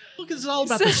 look, it's all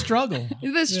about the struggle.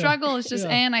 The struggle is just,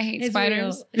 Yeah. and I hate It's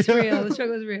spiders. real. It's real. The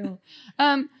struggle is real.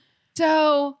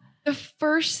 So the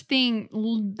first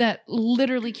thing that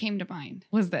literally came to mind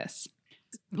was this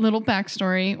little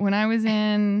backstory. When I was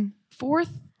in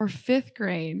 4th or 5th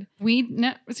grade, we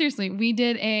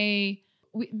did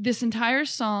this entire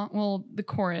song. Well, the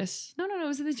chorus. No, it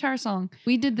was the entire song.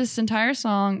 We did this entire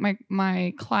song,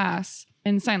 my class,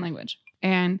 in sign language.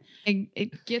 And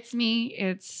it gets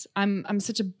me. I'm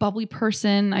such a bubbly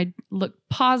person. I look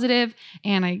positive,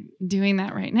 and I'm doing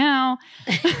that right now.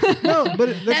 No,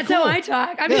 but That's cool. how I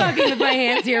talk. I'm talking with my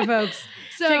hands here, folks.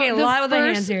 So Taking a lot with my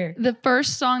hands here. The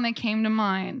first song that came to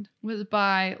mind was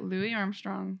by Louis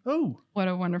Armstrong. Oh, What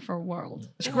a Wonderful World.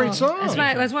 it's a great song.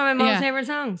 That's one of my mom's Yeah. favorite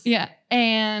songs. Yeah.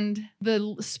 And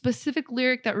the specific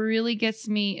lyric that really gets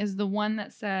me is the one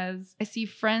that says, I see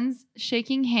friends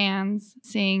shaking hands,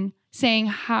 saying,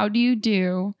 how do you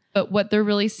do? But what they're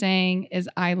really saying is,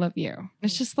 I love you.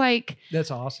 It's just like,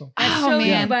 That's awesome. That's Oh, so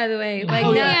man. you, by the way. Like, Oh,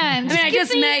 no, man. I Just mean, I gives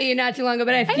just me- met you not too long ago,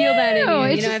 but I feel that in you.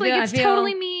 It's You know, just I it's feel,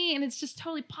 totally me, and it's just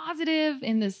totally positive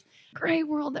in this gray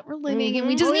world that we're living, and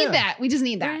we just Oh, need yeah. that. We just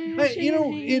need that. Hey, you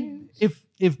know,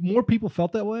 if more people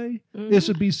felt that way, this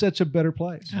would be such a better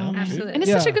place. Absolutely. And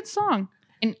it's such Yeah. a good song.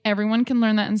 And everyone can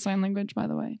learn that in sign language, by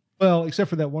the way. Well, except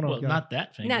for that one Well, old guy. not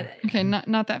that thing. Not Okay,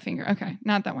 not that finger. Okay,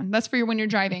 not that one. That's for when you're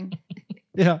driving.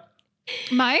 Yeah.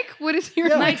 Mike, what is your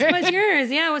Yeah. Mike's, what's yours?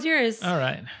 Yeah, what's yours? All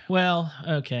right. Well,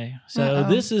 okay. So Uh-oh.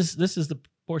 this is the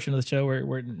portion of the show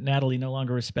where Natalie no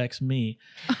longer respects me.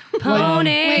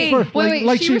 Pony. Wait,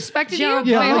 like she she- respected you? Jump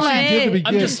Yeah, Wait, hold like on. she did to Hey.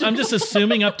 begin. I'm just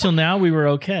assuming up till now we were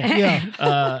okay.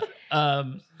 Yeah.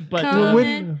 But Come when-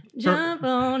 and jump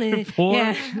on it. for-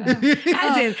 Yeah.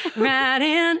 As in, right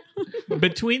in.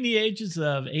 between the ages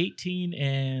of 18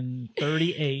 and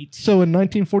 38, So in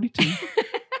 1942.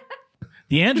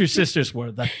 the Andrews sisters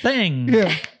were the thing.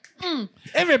 Yeah.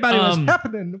 Everybody was Um,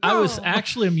 happening. I was Whoa.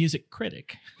 actually a music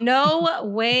critic. No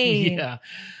way. Yeah.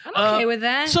 I'm okay with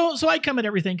that. So I come at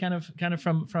everything kind of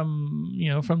from from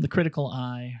the critical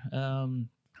eye.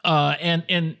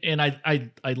 And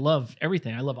I love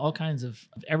everything. I love all kinds of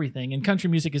everything. And country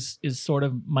music is sort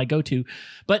of my go-to.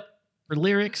 But for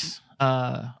lyrics,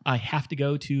 I have to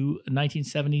go to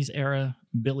 1970s era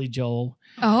Billy Joel.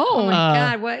 Oh my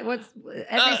Uh, God! What's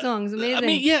every song's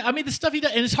amazing. I mean the stuff he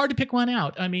does, and it's hard to pick one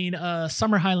out. I mean,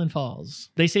 Summer Highland Falls.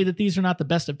 They say that these are not the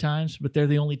best of times, but they're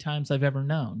the only times I've ever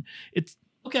known. It's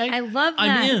okay. I love that.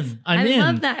 I'm in. I in.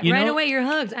 love that. You Right know? away, you're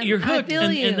hooked. You're hooked, I feel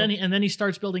and, you. and then he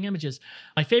starts building images.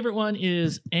 My favorite one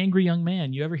is "Angry Young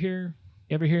Man." You ever hear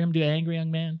him do "Angry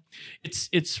Young Man"?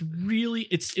 It's really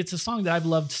it's a song that I've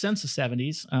loved since the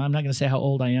 70s. I'm not going to say how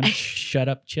old I am. Shut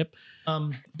up, Chip.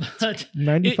 But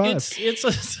 95.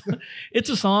 it's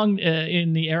a song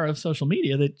in the era of social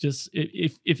media that just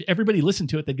if everybody listened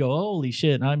to it, they'd go, "Holy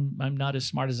shit! I'm not as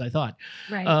smart as I thought."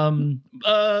 right.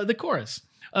 The chorus.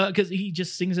 Because he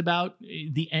just sings about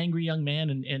the angry young man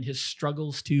and his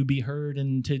struggles to be heard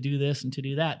and to do this and to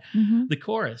do that. Mhm. The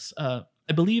chorus.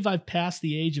 I believe I've passed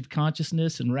the age of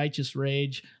consciousness and righteous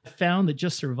rage. I found that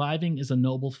just surviving is a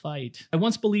noble fight. I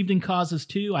once believed in causes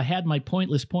too. I had my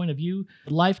pointless point of view.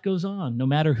 But life goes on, no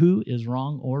matter who is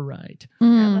wrong or right. I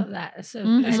Mm. love that. So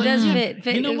Mm. it It's does like,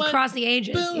 fit you know what? across the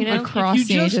ages. Boom. You know. Across if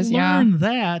you the just ages, yeah. learn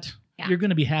that, Yeah. you're going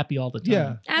to be happy all the time.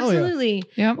 Yeah. Absolutely.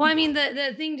 Yep. Well, I mean,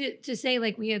 the thing to say,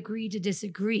 like, we agree to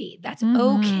disagree, that's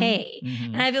Mhm. okay.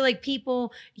 Mhm. And I feel like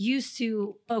people used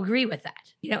to agree with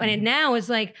that, and it now it's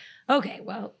like, okay,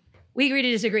 well, we agree to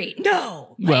disagree.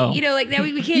 No. Like, Well- like that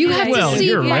we can't You do have that. Well, to see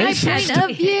you're my right. point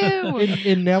of view.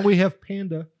 And now we have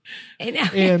Panda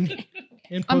And,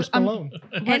 and Post I'm- Malone.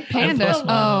 What panda? Post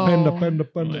Oh. Panda.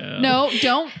 Well. No,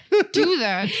 don't do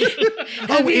that.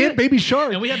 Oh, and Baby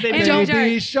Shark. And we have And baby. don't-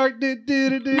 Baby Shark.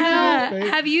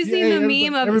 have you seen Yeah, the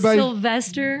meme of everybody-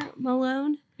 Sylvester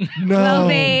Malone? No. Well,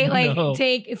 they like No.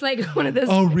 take it's like one of those.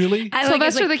 Oh, really? I like,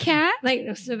 it's Sylvester like, the cat? like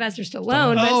no, Sylvester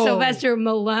Stallone, but Oh. Sylvester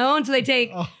Malone. So they take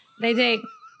Oh. they take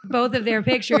both of their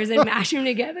pictures and mash them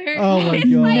together. Oh my It's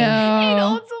God. like No. an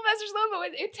old Sylvester Stallone,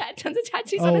 but with tons of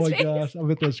tattoos on Oh his my face. gosh, I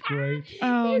bet that's great.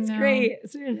 Oh, It's no. great.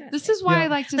 It's fantastic. This is why Yeah. I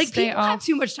like to like stay people have off.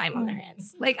 too much time on their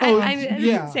hands. Like Oh, it's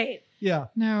yeah. insane. Yeah.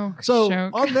 No. So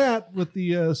joke. on that, with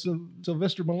the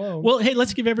Sylvester Malone. Well, hey,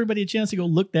 let's give everybody a chance to go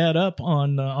look that up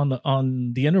on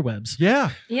the interwebs.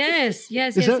 yeah. Yes.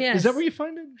 Is that where you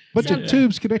find it? Bunch of Yeah.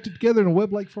 tubes connected together in a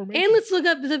web-like formation. And let's look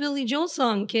up the Billy Joel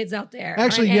song, kids out there.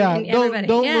 Actually, And- yeah. and Don't everybody.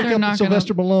 look They're up not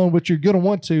Sylvester Malone, but you're gonna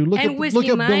want to look And up Whiskey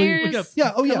Billy. Myers. Look up-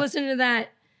 Yeah. Oh Go yeah. listen to that.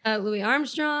 Louis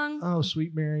Armstrong. Oh,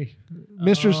 sweet Mary,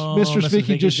 Mistress Oh, Mistress Mrs.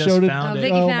 Vicky just showed it. found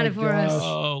Vicky Oh found my it for us. gosh.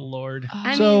 Oh Lord,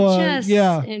 I So, mean, just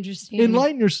yeah. interesting.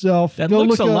 Enlighten yourself. that Go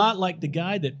looks a look up- lot like the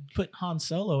guy that put Han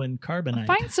Solo in Carbonite.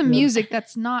 Find some Yeah. music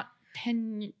that's not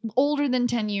older than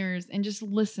 10 years and just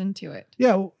listen to it.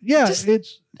 Yeah, yeah. Just- I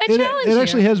It challenge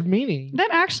actually you. has meaning. That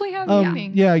actually has Um,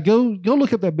 meaning. yeah, go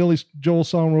look up that Billy Joel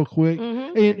song real quick. Mhm.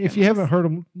 And if you haven't heard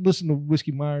them, listen to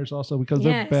Whiskey Myers also because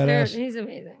Yes, they're badass. he's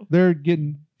amazing. They're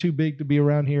getting too big to be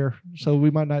around here, so we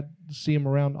might not see them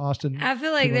around Austin. I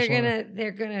feel like Too much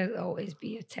they're gonna always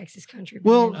be a Texas country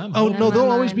Well, band. oh In no, my they'll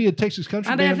always mind. be a Texas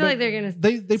country I mean, I band. feel but like they're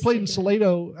gonna. They played in stick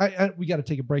Salado. We got to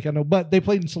take a break, I know, but they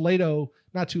played in Salado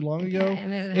not too long Yeah, ago.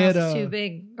 and the And, house is too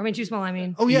big. I mean, too small. I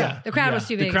mean, Oh yeah, The crowd was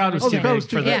too big. The crowd was Oh, too the crowd big was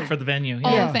too for big. the for the venue.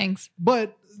 All Yeah. the things.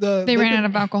 but They ran out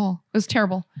of alcohol. It was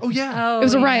terrible. Oh yeah, oh, It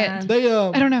was a yeah. riot. they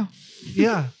I don't know.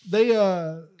 yeah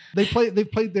they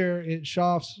played there at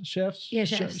Chefs Yeah,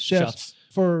 Chefs. Chefs.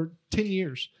 for 10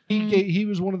 years. He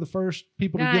was one of the first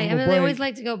people to Right. give I him mean, a they break. always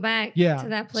like to go back Yeah. to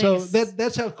that place. So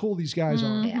that's how cool these guys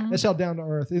are. Yeah. That's how down to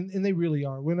earth, and they really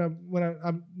are. When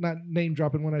I'm not name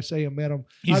dropping when I say I met them.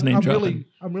 He's name dropping.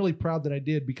 I'm really proud that I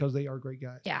did because they are great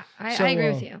guys. yeah, So, I agree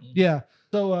with you. Yeah.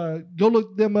 So go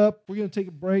look them up. We're gonna take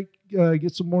a break,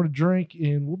 get some more to drink,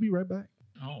 and we'll be right back.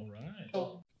 All right.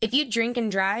 If you drink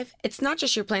and drive, it's not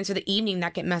just your plans for the evening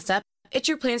that get messed up, it's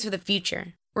your plans for the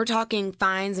future. We're talking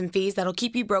fines and fees that'll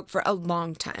keep you broke for a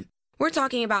long time. We're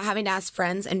talking about having to ask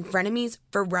friends and frenemies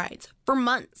for rides for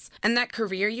months. And that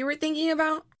career you were thinking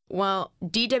about? Well,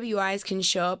 DWIs can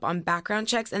show up on background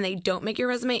checks and they don't make your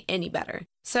resume any better.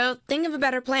 So think of a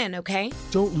better plan, okay?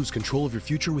 Don't lose control of your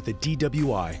future with a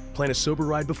DWI. Plan a sober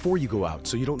ride before you go out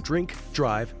so you don't drink,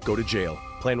 drive, go to jail.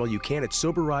 Plan while you can at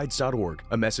soberrides.org.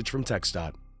 A message from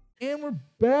TxDOT. And we're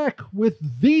back with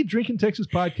the Drinking Texas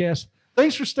podcast.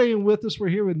 Thanks for staying with us. We're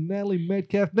here with Natalie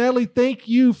Metcalf. Natalie, thank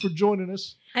you for joining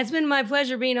us. It's been my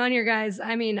pleasure being on here, guys.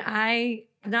 I mean, I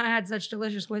have not had such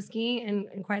delicious whiskey in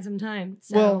quite some time.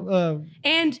 So,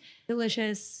 and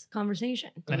delicious conversation.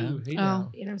 Hey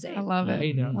now. You know what I'm saying? I love it.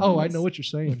 Hey now. Oh, I know what you're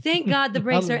saying. Thank God the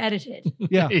breaks are edited.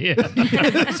 Yeah.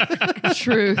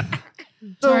 Truth.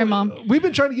 So, Sorry, Mom. We've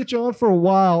been trying to get you on for a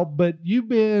while, but you've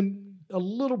been a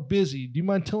little busy. Do you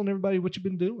mind telling everybody what you've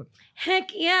been doing?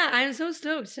 Heck yeah. I'm so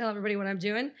stoked to tell everybody what I'm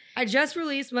doing. I just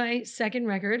released my second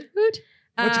record.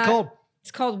 What's it called?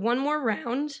 It's called One More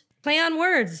Round. Play on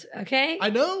words, okay?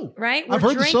 I know. Right? I've We're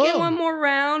heard the drinking song. one more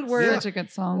round. We're Such a good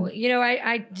song. You know,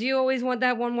 I do always want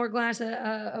that one more glass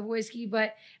of whiskey,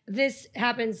 but this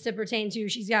happens to pertain to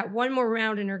she's got one more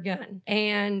round in her gun.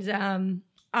 And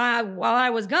while I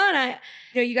was gone,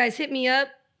 you guys hit me up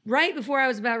right before I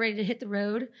was about ready to hit the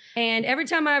road. And every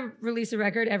time I release a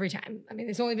record, every time. I mean,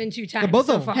 it's only been 2 times both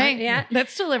so of them. far. Hey, Yeah.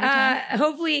 that's still every time.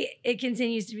 Hopefully it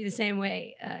continues to be the same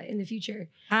way in the future.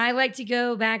 I like to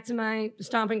go back to my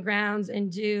stomping grounds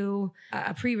and do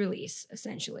a pre-release,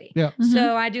 essentially. Yeah.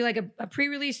 So I do like a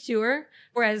pre-release tour,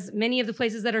 whereas many of the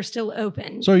places that are still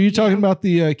open. So are you talking about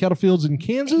the cattle fields in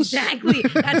Kansas? Exactly.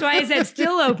 That's why I said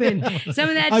still open. Some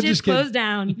of that I'm shit's just kidding. closed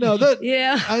down. No, that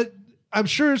Yeah. I'm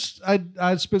sure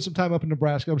I spent some time up in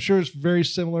Nebraska. I'm sure it's very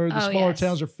similar. The Oh, smaller yes.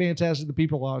 towns are fantastic. The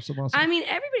people are awesome. I mean,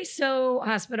 everybody's so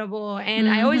hospitable, and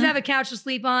I always have a couch to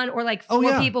sleep on, or like Oh,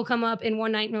 4 yeah. people come up in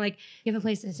one night and we're like, "You have a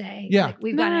place to stay." Yeah. Like,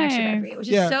 we've got an extra Nice. bedroom, which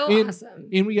is Yeah, so and- awesome.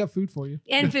 and we got food for you.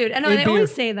 And food. I know And they beer.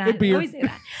 always say that. And beer. They always say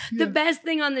that. Yeah. The best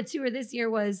thing on the tour this year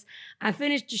was I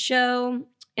finished a show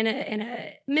in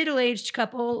a middle-aged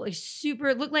couple, like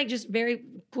super, looked like just very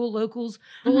cool locals,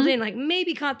 rolled in, like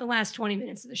maybe caught the last 20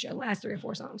 minutes of the show, last 3 or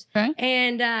 4 songs. Okay.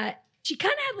 And she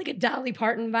kind of had like a Dolly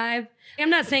Parton vibe. I'm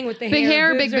not saying with the Big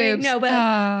hair, boobs big or anything, boobs. No,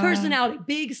 but personality,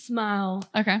 big smile,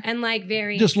 Okay. and like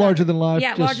very Just larger than life.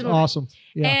 Yeah, just larger than life. awesome.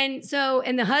 Yeah. And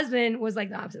the husband was like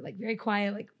the opposite, like very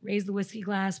quiet, like raise the whiskey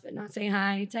glass but not say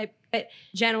hi type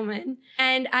gentlemen.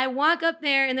 And I walk up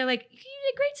there and they're like, you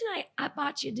did great tonight. I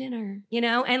bought you dinner,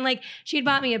 and like she'd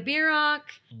bought me a beer rock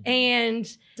and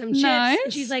some chips. Nice.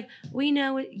 And she's like, we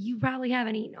know you probably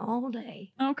haven't eaten all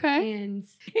day. Okay.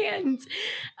 And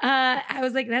I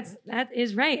was like, that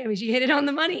is right. I mean, she hit it on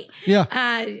the money. Yeah.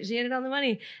 She hit it on the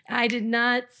money. I did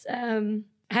not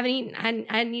haven't eaten.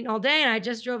 I hadn't eaten all day, and I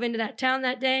just drove into that town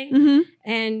that day,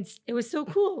 and it was so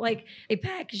cool. Like they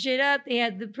packed shit up. They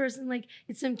had the person like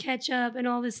get some ketchup and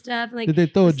all this stuff. Like Did they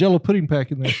throw a Jello pudding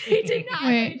pack in there? they did not.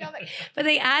 Wait. But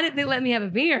they added. They let me have a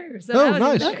beer. So Oh, that was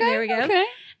nice. interesting. There we go. Okay.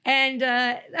 And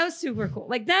that was super cool.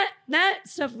 Like that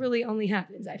stuff really only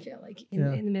happens, I feel like,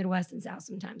 in the Midwest and South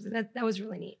sometimes. That was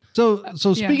really neat. So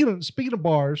Yeah. speaking of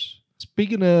bars,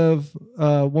 speaking of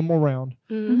one more round,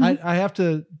 I have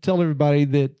to tell everybody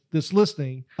that's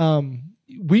listening.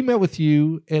 We met with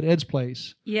you at Ed's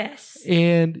place, Yes.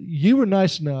 and you were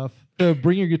nice enough to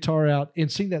bring your guitar out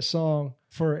and sing that song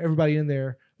for everybody in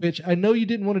there, which I know you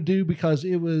didn't want to do because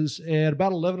it was at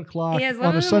about 11 o'clock Yeah, it's on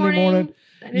 11 a in the Sunday morning.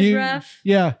 That is rough.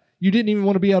 Yeah, you didn't even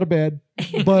want to be out of bed,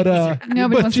 but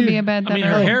Nobody but wants to be in bed I that mean,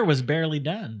 her early. hair was barely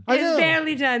done. I It was know.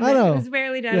 barely done. I know. It was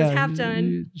barely done. It was half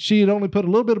done. She had only put a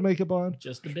little bit of makeup on,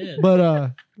 Just a bit.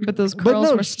 but But those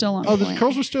curls were still on Oh, the point.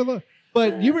 curls were still on.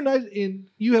 But you were nice, and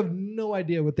you have no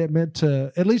idea what that meant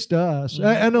to at least to us.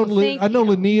 I know. Well, thank I know.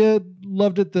 you. Linnea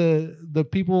loved it. The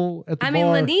people at the I mean,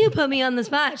 bar. Linnea put me on the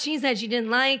spot. She said she didn't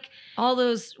like all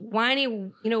those whiny,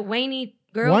 whiny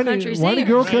girl country singers. whiny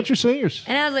girl country singers.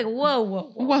 And I was like, whoa,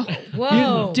 whoa, whoa, Whoa.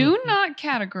 whoa. Do not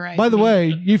categorize. By the me. way,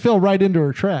 you fell right into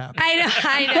her trap. I know.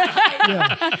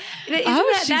 Yeah. Isn't Oh,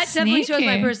 that she's definitely shows my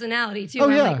sneaky. personality too. Oh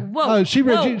I'm yeah. like, whoa. She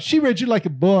read whoa. you. She read you like a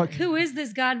book. Who is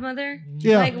this godmother?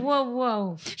 Yeah. Like,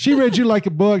 whoa. She read you like a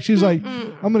book. She's like,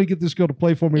 I'm gonna get this girl to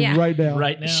play for me Yeah. right now.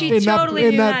 Right now. She And not- totally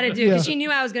and knew not- how to do because yeah. she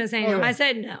knew I was going to say no. Oh, yeah. I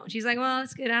said no. She's like, well,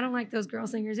 that's good. I don't like those girl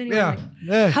singers anyway. Yeah. I'm like,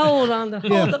 Yeah. hold the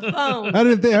phone. I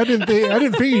didn't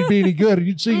think you'd be any good.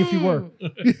 You'd sing if you were.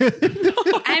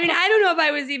 I mean, I don't know if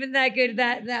I was even that good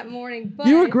that morning, but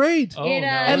You were great. Oh, It, no,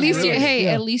 at At least really?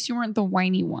 Yeah. at least you weren't the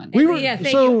whiny one. We were yeah, thank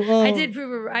so.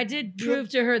 you. I did prove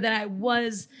to her that I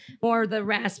was more the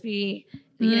raspy,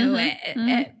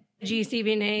 G.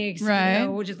 Stevie Nicks, Right.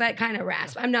 which is that kind of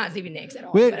rasp. I'm not Stevie Nicks at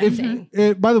all. But I'm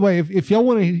saying. By the way, if y'all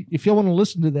want to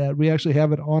listen to that, we actually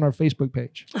have it on our Facebook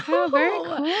page. Oh, very cool.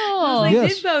 I was like,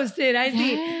 Yes. did post it. I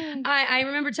see. Yes. I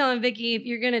remember telling Vicky, if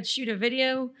you're gonna shoot a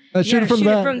video, Shoot you it from gotta the shoot it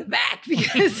back. from the back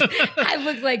because I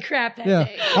looked like crap that Yeah,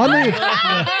 day. I mean,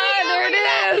 there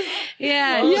it is.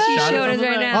 Yeah, Oh, she shot it showed from us the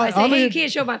right back. now. I I said, hey, mean- you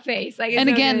can't show my face. Like, it's And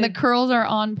no again, the good. curls are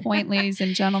on point, ladies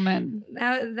and gentlemen.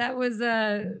 that was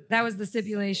the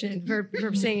stipulation for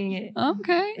singing it.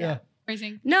 Okay. Yeah.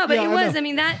 Phrasing. No, but Yeah, it I was. know. I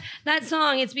mean that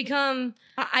song. It's become.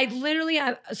 I literally.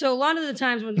 So a lot of the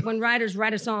times when writers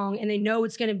write a song and they know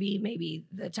it's going to be maybe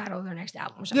the title of their next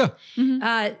album or something. Yeah.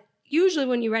 Mhm. Usually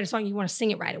when you write a song, you want to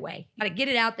sing it right away. You got to get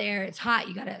it out there. It's hot.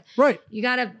 You right.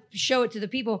 got to show it to the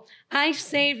people. I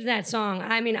saved that song.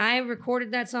 I mean, I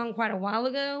recorded that song quite a while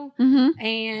ago, Mm-hmm.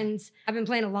 and I've been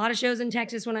playing a lot of shows in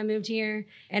Texas when I moved here,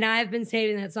 and I've been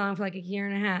saving that song for like a year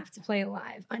and a half to play it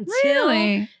live until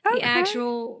Really? the Okay.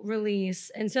 actual release.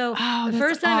 And so Oh, the that's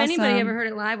first time anybody awesome. ever heard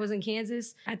it live was in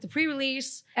Kansas at the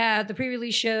pre-release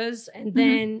shows, Mm-hmm. and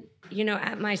then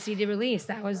at my CD release.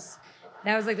 That was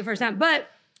like the first time, but.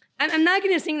 I'm not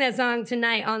going to sing that song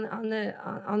tonight on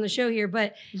the show here,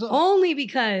 but So- only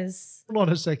because Hold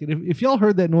on a second. If y'all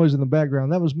heard that noise in the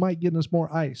background, that was Mike getting us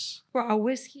more ice for our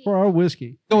whiskey. for our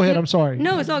whiskey. Go ahead. I'm sorry.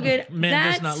 No, it's all good. Man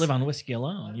does That's not live on whiskey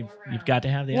alone. You've got to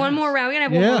have the one ice. more round. We gotta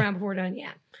have one Yeah. more round before we're done. Yeah,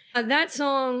 that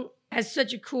song has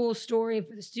such a cool story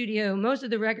for the studio. Most of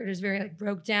the record is very like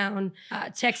broke down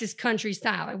Texas country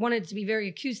style. I wanted it to be very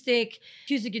acoustic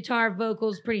guitar,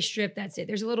 vocals, pretty stripped. That's it.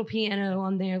 There's a little piano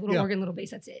on there, little Yeah. organ, little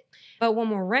bass. That's it. But one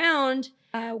more round,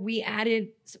 we added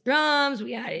some drums,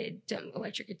 we added some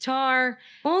electric guitar,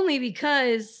 only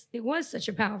because it was such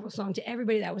a powerful song to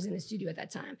everybody that was in the studio at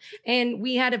that time. And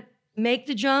we had to make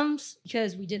the drums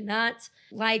because we did not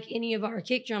like any of our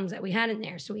kick drums that we had in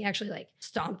there. So we actually like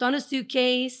stomped on a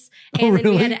suitcase and Oh, then we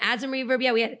really? had to add some reverb.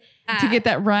 Yeah, we had To get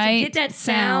that right. to get that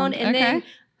sound. And Okay. then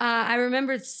I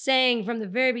remember saying from the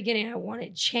very beginning, I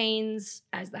wanted chains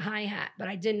as the hi-hat, but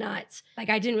I didn't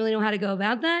really know how to go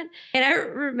about that. And I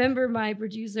remember my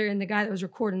producer and the guy that was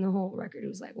recording the whole record, who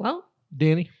was like, well,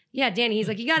 Danny. yeah, Danny. He's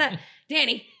like,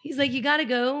 Danny. He's like, you gotta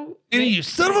go. Danny, you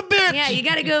son of a bitch. Yeah, you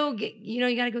gotta go get,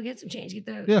 you gotta go get some change. Get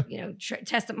the,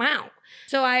 test them out.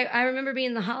 So I remember being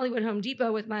in the Hollywood Home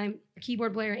Depot with my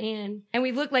keyboard player Ann, and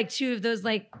we looked like two of those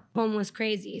like homeless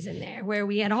crazies in there, where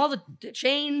we had all the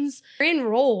chains. They're in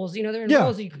rolls, they're in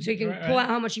rolls, so you can pull out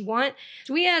how much you want.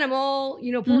 So we had them all,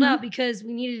 pulled out because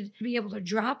we needed to be able to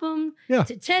drop them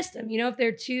to test them. If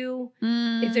they're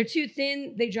too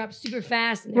thin, they drop super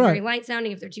fast and they're very light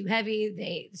sounding. If they're too heavy,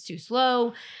 it's too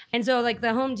slow. And so like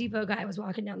the Home Depot guy was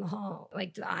walking down the hall,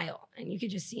 like to the aisle, and you could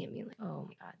just see him being like, oh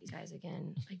my God, these guys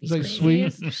again. Like these like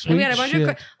crazies. sweet And we had a bunch shit.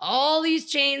 of all these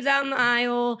chains out in the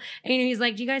aisle. And he's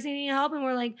like, do you guys need any help? And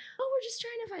we're like, oh, we're just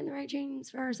trying to find the right chains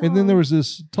for ourselves. And then there was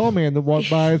this tall man that walked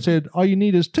by and said, all you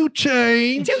need is 2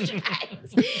 chains. 2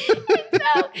 chains.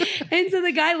 and so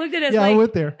the guy looked at us Yeah, like, I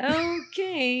went there.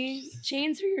 Okay,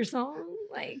 chains for your song?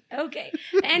 Like, okay.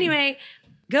 Anyway,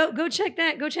 go check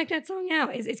that. Go check that song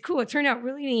out. It's cool. It turned out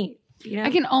really neat.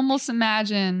 I can almost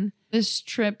imagine this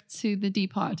trip to the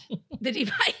Depot. The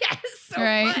Depot, yes, so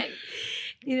Right.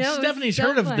 fun. Stephanie's so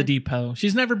heard of fun. the Depot.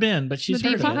 She's never been, but she's The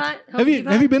heard Depot? of it.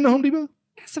 Have you been to Home Depot?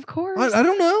 Yes, of course. I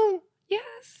don't know. Yes.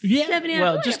 Yeah. Stephanie, I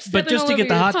well, feel like just I'm but stepping just all to get over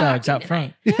the your hot parking dogs out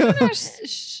tonight.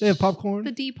 front. They have popcorn.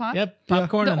 The Depot. Yep,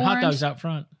 popcorn The and hot orange. dogs out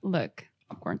front. Look,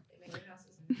 popcorn.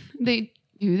 They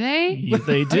do they? Yeah,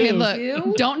 they do. Okay, look,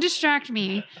 do? don't distract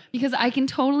me because I can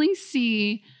totally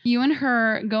see you and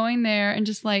her going there and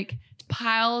just like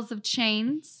piles of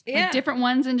chains, Yeah. like different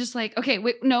ones, and just like, okay,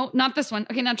 wait, no, not this one.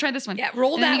 Okay, now try this one. Yeah,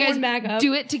 roll And then that you guys one back up.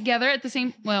 Do it together at the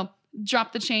same. Well,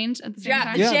 drop the change at the same Drop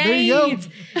time. the Yeah, there you go. chains.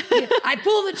 I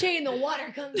pull the chain, the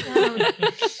water comes down.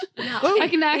 No. I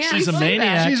can actually. She's a see maniac.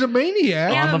 that. She's a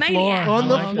maniac. Yeah, I'm on a the floor. maniac. On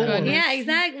the I like floor. that. Yeah,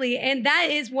 exactly. And that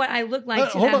is what I look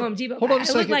like to Hold that on. Home Depot. Hold on guy. a I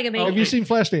second. look like a maniac. Have you seen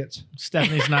Flashdance?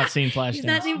 Stephanie's not seen Flashdance. He's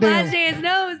not seen Damn. Flashdance.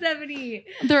 No, Stephanie.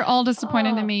 They're all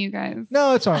disappointed Oh. in me, you guys.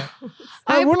 No, it's all right.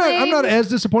 I I'm not blame- as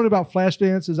disappointed about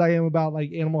Flashdance as I am about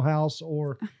like Animal House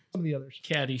or some of the others.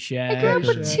 Caddyshack. I grew up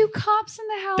with Caddyshack. 2 cops in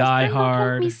the house. Die They're not letting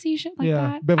Hard. me see shit like Yeah,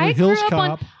 that. Beverly I Hills grew up on.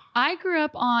 Cop. I grew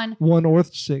up on 1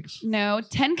 North 6. no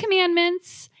 10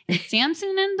 Commandments and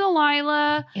Samson and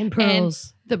Delilah And and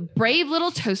the Brave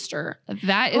Little Toaster.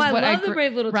 That is I what love I the grew-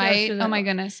 Brave Little right? Toaster. Oh my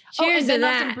goodness! Cheers and to bed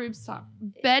knobs that. and broomsticks.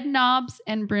 Bed knobs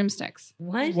and broomsticks.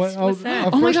 What? What? What's that?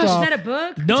 Oh my first gosh, off, Is that a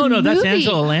book? No, It's a that's movie.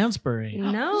 Angela Lansbury.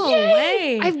 No Yay!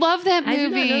 way. I love that I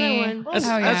movie. did not know that one. That's,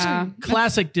 Oh, that's yeah.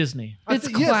 classic Disney. It's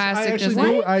yes, classic I actually Disney.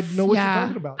 know, I know what Yeah. you're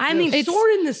talking about. I mean, It's-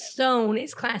 Sword in the Stone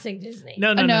is classic Disney.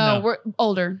 No, We're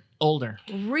older. Older.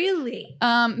 Really?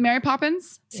 Mary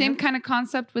Poppins, same Yeah. kind of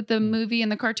concept with the movie and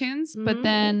the cartoons, but Mhm.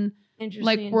 then Interesting.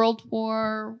 like World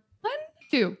War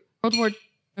II. World War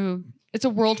II. It's a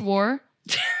world war.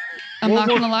 I'm World not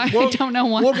War- gonna lie, I World- don't know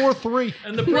one. World War 3.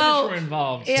 And the British Well, were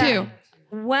involved. yeah. 2.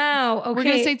 Wow. Okay. We're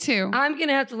gonna say 2. I'm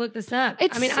gonna have to look this up.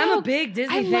 It's I mean, I'm so- a big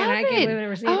Disney I fan. love I can't it. believe I've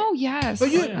never seen Oh yes,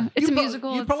 But you, it's a you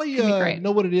musical. You It's probably gonna be great.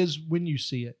 know what it is when you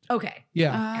see it. it. Okay.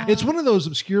 Yeah. Oh. It's one of those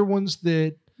obscure ones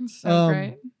that, It's so Um,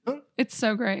 great. huh? It's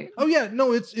so great. oh yeah,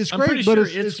 no, it's I'm great, pretty but sure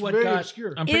it's what very got.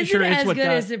 obscure. I'm pretty Is sure it it's as what good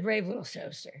got. as the Brave Little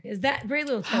Toaster? Is that Brave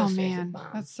Little Toaster? Oh is a man, bomb.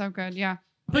 that's so good. Yeah.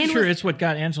 I'm pretty And sure was- it's what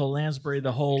got Angela Lansbury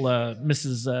the whole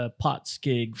Mrs. Potts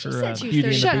gig She for said she was Beauty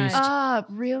and the 35. Beast. up,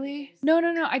 really? No.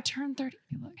 I turned 30.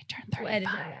 Look, I turned We'll edit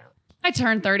 35. that out. I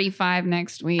turned 35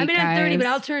 next week. I mean, I'm 30, but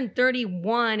guys. I'll turn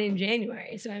 31 in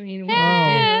January. So I mean, what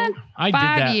Eh, I did 5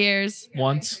 that years.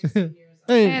 once.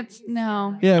 Hey, It's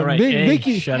no. yeah, All right, hey,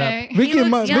 Vicky, shut up. Okay. Vicky, He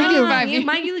and looks Vicky, young. Vicky- You-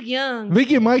 Mike, you look young.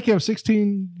 Vicky and Mike have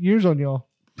 16 years on y'all.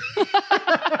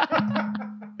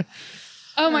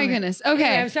 Oh my goodness. Okay.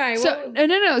 Okay, I'm sorry. So What-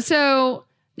 no. So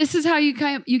this is how you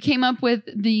came up with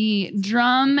the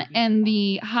drum and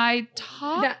the high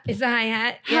top. It's a hi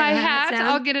hat. Hi hat.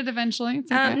 I'll get it eventually.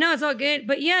 It's okay. No, it's all good.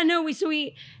 But yeah, no,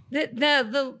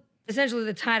 the essentially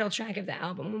the title track of the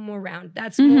album, One More Round.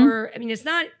 That's Mhm. more. I mean, it's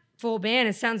not full band.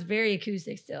 It sounds very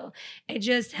acoustic still. It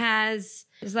just has.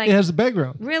 It's like It has the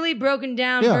background. really broken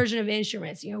down Yeah. version of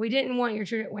instruments. You know, we didn't want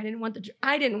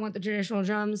I didn't want the traditional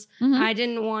drums. Mhm. I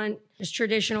didn't want just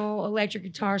traditional electric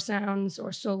guitar sounds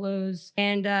or solos.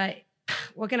 And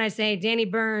what can I say? Danny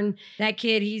Byrne, that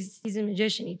kid, he's a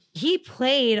magician. He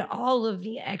played all of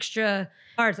the extra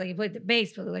parts. Like he played the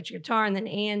bass, played the electric guitar, and then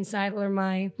Ann Seidler,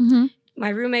 Mhm. my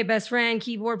roommate, best friend,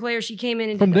 keyboard player, she came in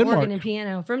and From did the Denmark. organ and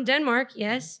piano from Denmark,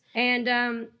 yes. And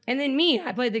then me,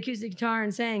 I played the acoustic guitar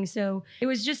and sang. So it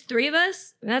was just 3 of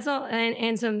us. And that's all,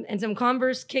 and some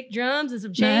Converse kick drums and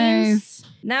some chains. Nice.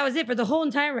 And that was it for the whole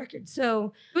entire record.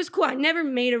 So it was cool. I never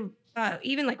made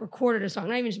even like recorded a song,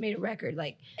 not even just made a record.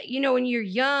 Like, you know, when you're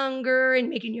younger and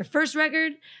making your first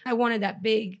record, I wanted that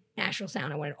big Nashville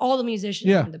sound. I wanted all the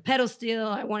musicians. I wanted the pedal steel.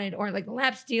 Or like the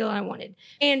lap steel. I wanted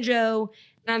banjo.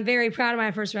 And I'm very proud of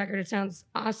my first record. It sounds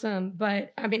awesome.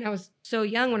 But I mean, I was so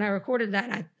young when I recorded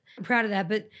that. I'm proud of that.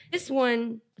 But this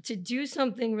one, to do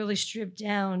something really stripped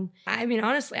down, I mean,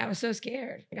 honestly, I was so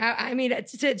scared. I mean,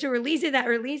 to release it that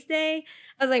release day,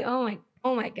 I was like,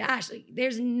 oh my gosh, like,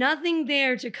 there's nothing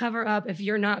there to cover up if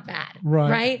you're not bad.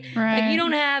 Right. Like you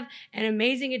don't have an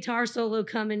amazing guitar solo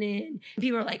coming in.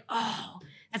 People are like, oh,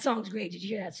 that song's great. Did you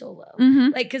hear that solo?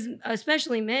 Like, because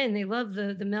especially men, they love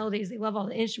the melodies. They love all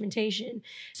the instrumentation.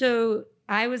 So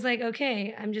I was like,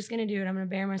 okay, I'm just going to do it. I'm going to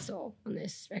bare my soul on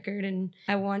this record. And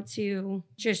I want to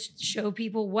just show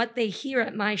people what they hear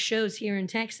at my shows here in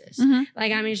Texas.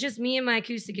 Like, I mean, it's just me and my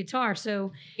acoustic guitar.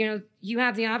 So, you know, you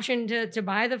have the option to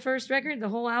buy the first record, the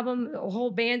whole album, the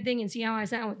whole band thing, and see how I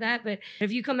sound with that. But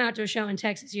if you come out to a show in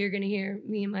Texas, you're going to hear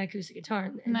me and my acoustic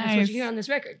guitar. And that's what you hear on this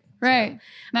record. Right.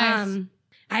 So, nice.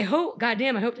 I hope to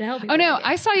help you. Oh, no,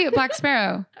 I saw you at Black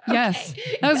Sparrow. Yes.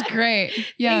 That was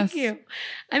great. Yes. Thank you.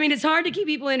 I mean, it's hard to keep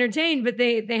people entertained, but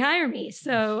they hire me.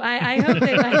 So I hope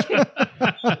they like it.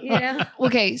 Yeah.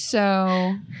 Okay,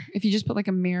 so if you just put like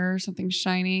a mirror or something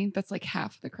shiny, that's like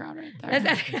half of the crowd right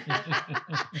there.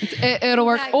 It'll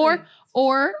work. Exactly.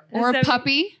 Or a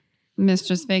puppy.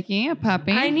 Mistress Vicky, a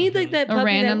puppy. I need like that puppy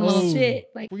random that will little sit.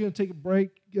 Like, We're going to take a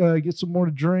break, get some more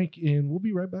to drink, and we'll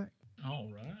be right back. All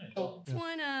right. this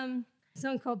one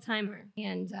song called Timer,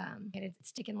 and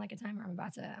it's ticking like a timer. I'm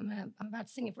about to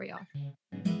sing it for y'all.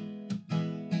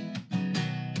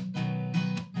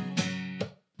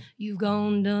 You've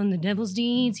gone done the devil's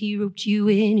deeds. He roped you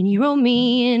in and you wrote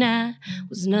me, and I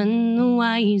was none the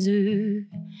wiser.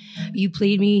 You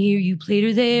played me here, you played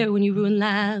her there. When you ruined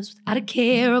lives without a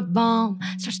care, a bomb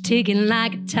starts ticking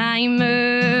like a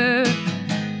timer.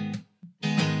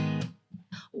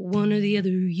 One or the other,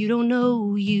 you don't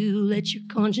know. You let your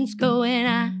conscience go, and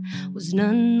I was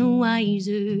none the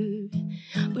wiser.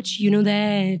 But you know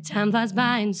that time flies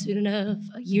by, and soon enough,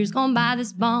 a year's gone by.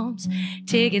 This bomb's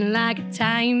ticking like a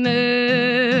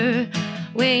timer.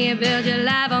 When you build your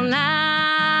life on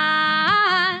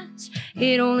lies,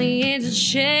 it only ends in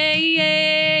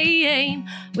shame.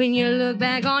 When you look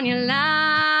back on your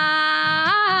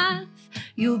life,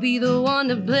 you'll be the one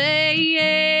to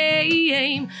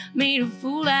blame. Made a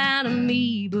fool out of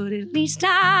me, but at least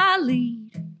I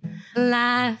lead a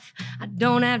life I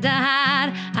don't have to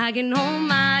hide. I can hold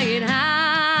my head high,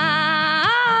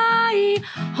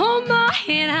 hold my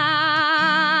head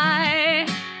high,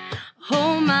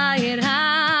 hold my head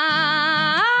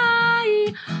high,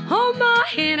 hold my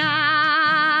head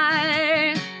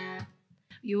high.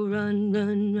 You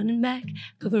running back,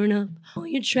 covering up all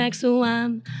your tracks, so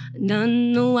I'm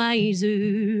none the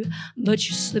wiser. But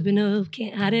you're slipping up,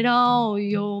 can't hide it all.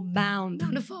 You're bound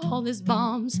to fall. This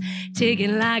bomb's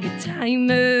ticking like a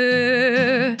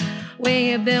timer. When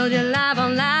you build your life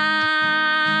on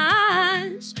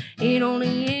lies, it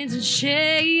only ends in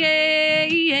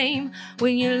shame.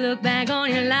 When you look back on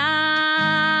your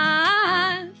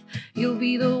life, you'll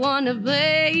be the one to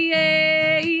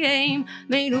blame.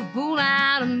 Made a fool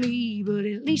out of me, but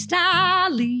at least I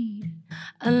lead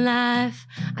a life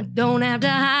I don't have to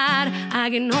hide. I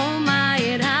can hold my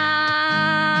head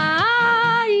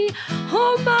high,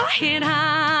 hold my head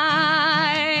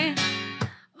high,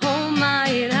 hold my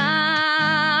head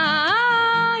high,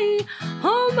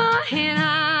 hold my head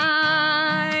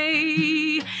high.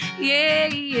 Yeah,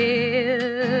 yeah.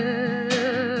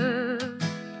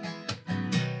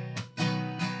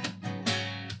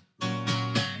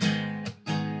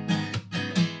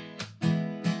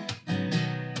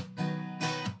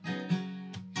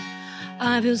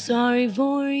 I feel sorry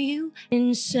for you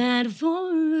and sad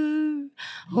for her.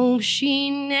 Hope she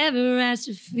never has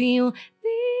to feel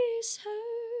this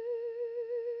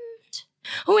hurt.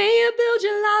 When you build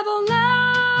your life on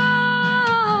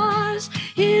lies,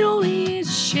 it only is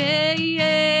a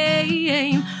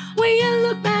shame. When you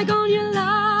look back on your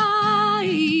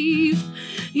life,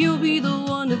 you'll be the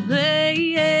one to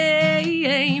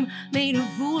blame. Made a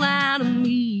fool out of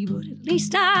me, but at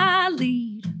least I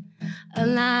lead a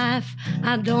life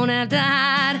I don't have to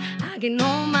hide. I can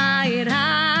hold my head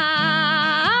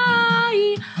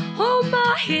high, hold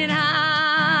my head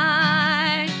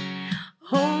high,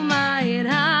 hold my head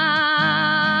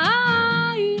high,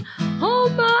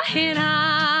 hold my head high.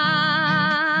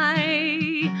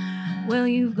 Well,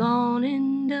 you've gone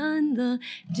and done the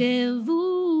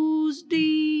devil's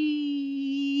deeds.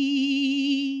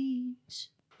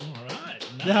 All right.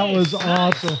 That was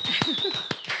awesome.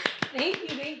 Thank you.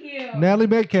 Natalie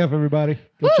Metcalf, everybody.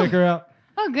 Go check her out.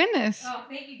 Oh, goodness. Oh,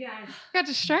 thank you guys. Got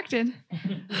distracted.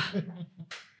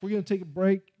 We're going to take a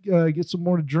break, get some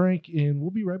more to drink, and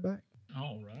we'll be right back.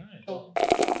 All right.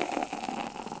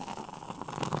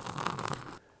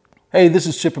 Hey, this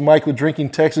is Chip and Mike with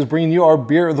Drinking Texas, bringing you our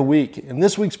beer of the week. And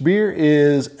this week's beer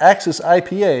is Axis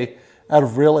IPA out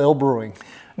of Real Ale Brewing.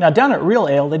 Now, down at Real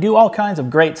Ale, they do all kinds of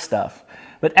great stuff.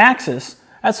 But Axis,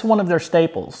 that's one of their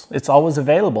staples. It's always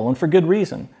available, and for good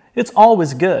reason. It's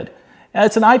always good. And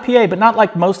it's an IPA, but not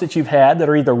like most that you've had that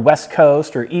are either West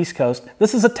Coast or East Coast.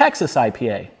 This is a Texas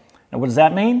IPA. Now, what does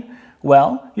that mean?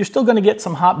 Well, you're still going to get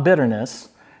some hop bitterness,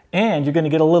 and you're going to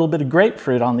get a little bit of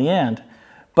grapefruit on the end.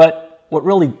 But what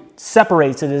really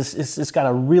separates it is it's got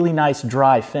a really nice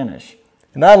dry finish.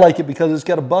 And I like it because it's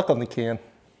got a buck on the can.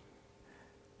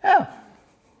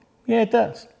 Yeah, it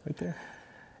does. Right there.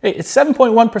 Hey, it's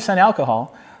 7.1%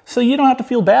 alcohol, so you don't have to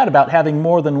feel bad about having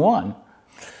more than one.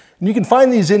 And you can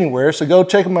find these anywhere, so go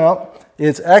check them out.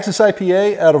 It's Axis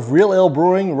IPA out of Real Ale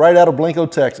Brewing, right out of Blanco,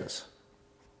 Texas.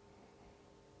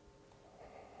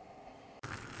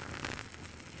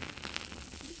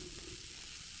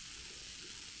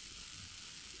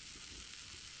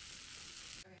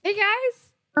 Hey guys,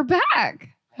 we're back.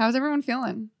 How's everyone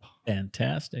feeling?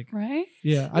 Fantastic. Right?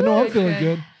 Yeah, I know I'm feeling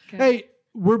good. Good. Hey,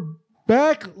 we're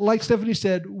back, like Stephanie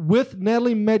said, with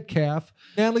Natalie Metcalf.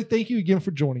 Natalie, thank you again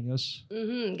for joining us.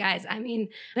 Guys, I mean,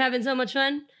 I'm having so much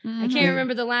fun. I can't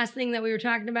remember the last thing that we were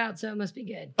talking about, so it must be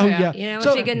good. Oh, yeah. You know, it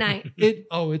must be a good night.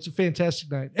 It's a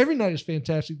fantastic night. Every night is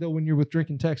fantastic, though, when you're with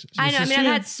Drinking Texas. I know. I mean, I've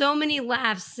had so many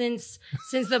laughs since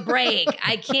the break.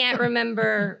 I can't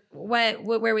remember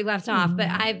where we left off, but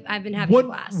I've been having a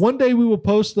blast. One day we will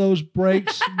post those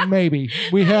breaks, maybe.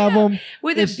 We have them.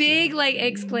 With a big,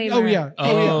 exclaimer. Oh, yeah.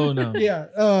 Oh, no. Yeah.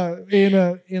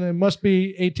 And it must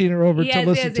be 18 or over to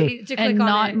listen to. To click And on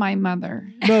not it. my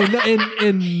mother. No,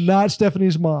 and not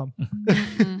Stephanie's mom.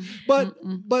 But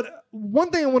one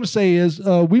thing I want to say is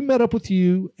we met up with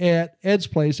you at Ed's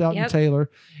place out in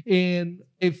Taylor, and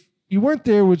if you weren't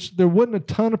there, which there wasn't a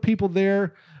ton of people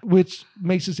there, which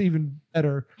makes this even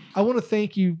better, I want to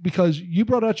thank you because you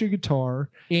brought out your guitar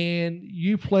and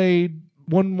you played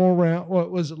one more round.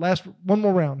 What was it? One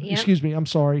more round. Yep. Excuse me. I'm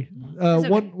sorry. Okay.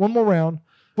 One more round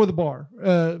for the bar,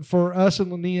 for us and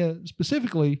Linnea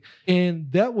specifically, and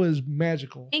that was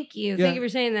magical. Thank you. Yeah. Thank you for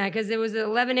saying that because it was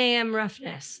 11 a.m.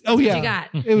 roughness. That's Oh, what yeah. you got.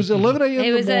 It was 11 a.m.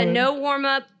 It was in the a morning. no warm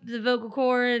up, the vocal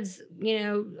cords,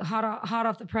 hot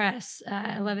off the press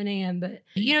at 11 a.m. But,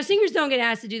 singers don't get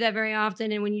asked to do that very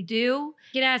often. And when you do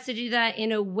get asked to do that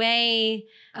in a way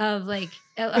of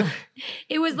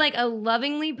it was like a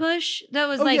lovingly push that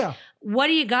was what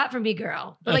do you got for me,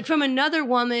 girl? But from another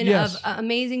woman of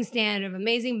amazing standard, of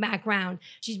amazing background,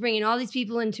 she's bringing all these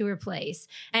people into her place.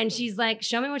 And she's like,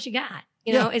 show me what you got.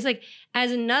 It's like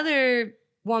as another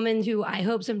woman who I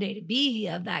hope someday to be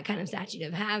of that kind of stature,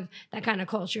 to have that kind of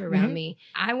culture around me.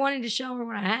 I wanted to show her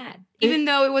what I had, even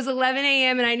though it was 11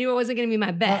 a.m. and I knew it wasn't going to be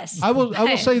my best. I will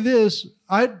say this.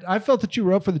 I felt that you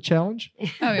were up for the challenge. Oh,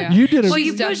 yeah. You did it. Well,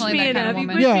 you She's pushed definitely me that kind of enough. You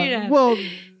woman. pushed me enough. Well,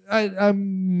 I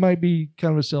might be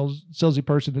kind of a salesy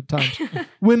person at times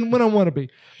when I want to be.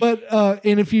 But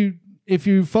and if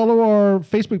you follow our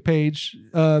Facebook page,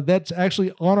 that's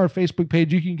actually on our Facebook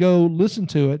page. You can go listen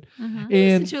to it. And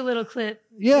Listen to a little clip.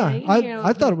 yeah, you can hear a little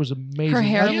I thought clip. it was amazing. Her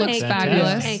hair I- looks Thank you.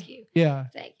 fabulous. Thank you. Yeah,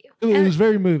 Thank you. it was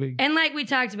very moving. And like we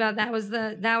talked about, that was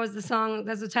the song.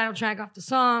 That's the title track off the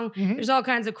song. There's all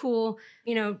kinds of cool,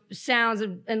 sounds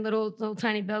and little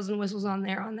tiny bells and whistles on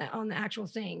there on the actual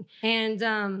thing.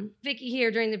 And Vicky here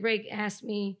during the break asked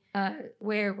me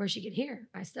where she could hear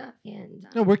my stuff. And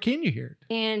No, where can you hear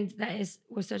it? and that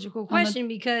was such a cool question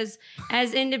because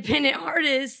as independent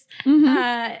artists,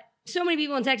 so many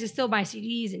people in Texas still buy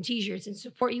CDs and T-shirts and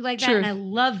support you like that, True. and I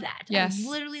love that. Yes. I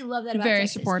literally love that about Very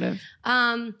Texas. supportive.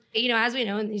 As we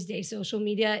know in these days, social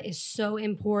media is so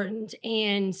important,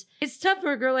 and it's tough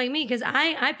for a girl like me because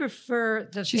I prefer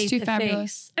the She's face too to fabulous.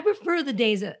 face. I prefer the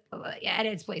days at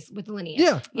Ed's place with Linnea.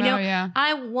 Yeah. Oh, yeah.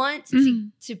 I want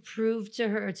to prove to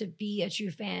her to be a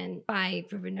true fan by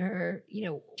proving to her,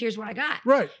 here's what I got.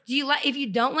 Right. Do you like? If you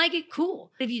don't like it,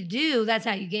 cool. If you do, that's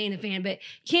how you gain a fan. But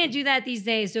you can't do that these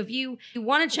days. So if you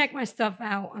want to check my stuff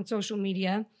out on social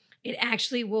media, it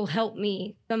actually will help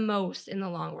me the most in the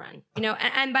long run.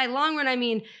 And by long run, I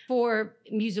mean for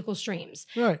musical streams.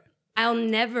 Right. I'll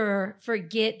never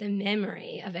forget the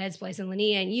memory of Ed's place and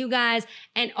Linnea and you guys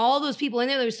and all those people in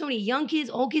there. There were so many young kids,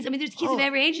 old kids. I mean, there's kids of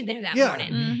every age in there that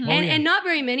morning. Mm-hmm. And not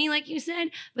very many, like you said,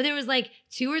 but there was like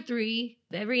 2 or 3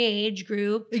 every age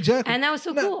group. Exactly. And that was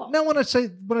so cool. Now, when I say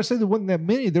there wasn't that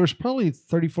many, there was probably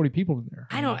 30, 40 people in there.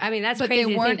 I mean, that's but crazy.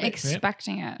 they to weren't think, but-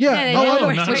 expecting it. Yeah. Yeah, they Oh, I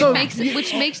weren't. know. Which So-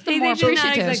 Which makes them They more did not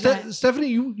appreciative. expect that. Stephanie,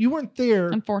 you weren't there.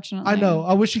 Unfortunately, I know.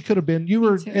 I wish you could have been. You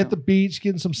were too. at the beach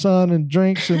getting some sun and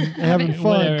drinks and having fun.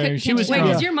 Whatever. She was Wait,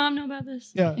 drunk. does your mom know about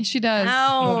this? Yeah. She does.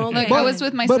 Oh, okay. Look, I was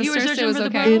with my But- You were sister, so searching it was for the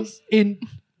okay. pearls? And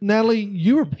Natalie,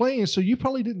 you were playing, so you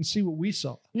probably didn't see what we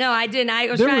saw. No, I didn't. I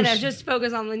was There trying was- to just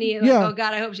focus on Linnea. Like, Yeah. oh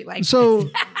God, I hope she likes So,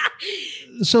 this.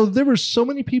 so there were so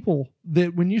many people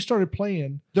that when you started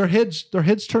playing, their heads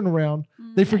turned around.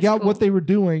 They forgot cool. what they were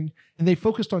doing, and they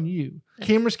focused on you.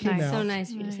 Cameras came nice. out. So nice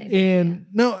of you to say that. And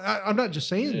no, I'm not just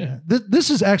saying that. This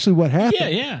is actually what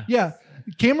happened. Yeah.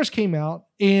 Cameras came out,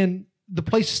 and the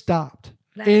place stopped.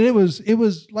 That- And it was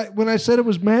like when I said it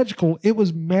was magical, it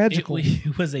was magical.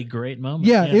 It was a great moment.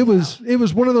 Yeah, it was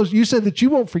one of those. You said that you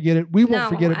won't forget it. We won't No,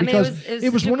 forget it I mean, because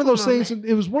it was such a one of cool those things. moment.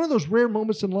 And it was one of those rare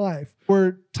moments in life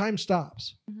where time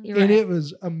stops, You're and right. it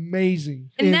was amazing.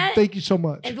 And And, that- thank you so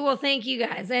much. And, well, thank you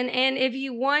guys. And if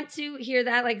you want to hear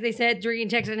that, like they said, Drinking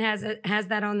Texan has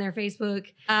that on their Facebook.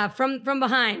 From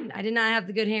behind, I did not have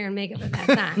the good hair and makeup at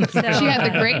that time. So, She had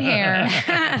the great hair,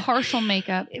 partial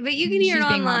makeup. But you can hear She's it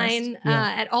being online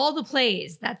honest. at all the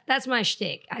plays. That's my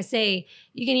shtick. I say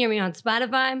you can hear me on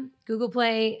Spotify, Google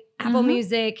Play, Apple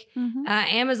Music,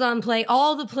 Amazon Play,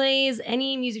 all the plays,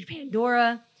 any music,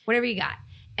 Pandora, whatever you got.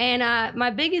 And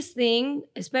my biggest thing,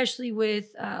 especially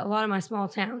with a lot of my small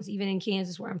towns, even in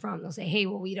Kansas where I'm from, they'll say, "Hey,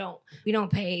 well, we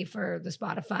don't pay for the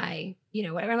Spotify,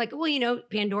 whatever." I'm like, "Well,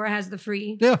 Pandora has the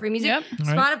free music. Yep.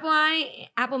 Spotify,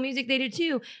 Apple Music, they do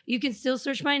too. You can still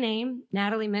search my name,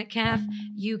 Natalie Metcalf.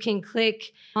 You can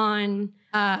click on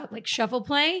like shuffle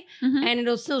play, and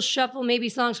it'll still shuffle maybe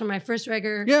songs from my first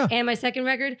record and my second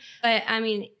record. But I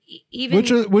mean, even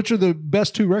Which are the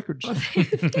best two records?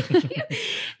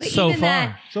 but So even far.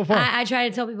 that, So far. I try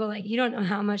to tell people, like, you don't know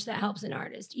how much that helps an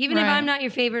artist. Even if Right. I'm not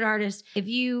your favorite artist, if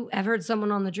you have heard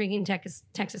someone on the Drinking Texas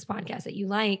podcast that you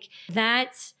like,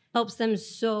 that helps them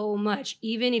so much.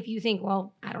 Even if you think,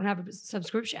 well, I don't have a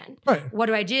subscription. Right. What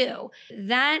do I do?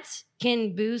 That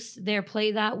can boost their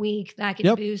play that week. That can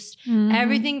Yep. boost Mm-hmm.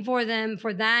 everything for them,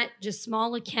 for that just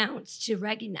small account to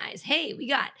recognize, hey, we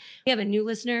have a new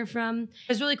listener from, it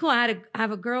was really cool. I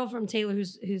have a girl from Taylor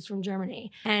who's from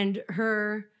Germany, and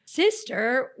her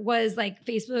sister was like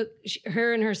Facebook,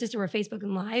 her and her sister were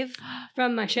Facebooking live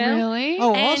from my show. Really?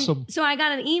 Oh, And awesome. So I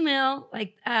got an email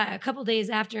like a couple days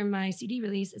after my CD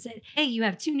release that said, "Hey, you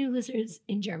have 2 new listeners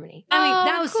in Germany." I mean, Oh,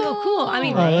 that was so cool. I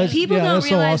mean, Oh, that's- people yeah, don't that's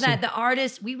so realize awesome. that the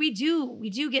artists we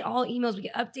do get all emails, we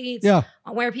get updates Yeah.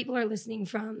 on where people are listening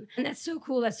from, and that's so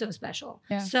cool. That's so special.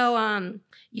 Yeah. So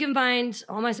you can find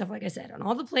all my stuff, like I said, on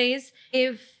all the plays.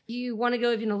 If you want to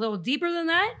go even a little deeper than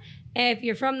that, if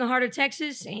you're from the heart of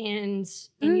Texas and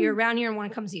you're around here and want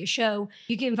to come see a show,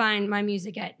 you can find my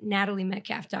music at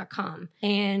nataliemetcalf.com.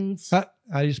 And How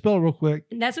do you spell it real quick?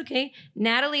 that's okay.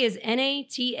 Natalie is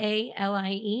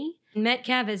Natalie.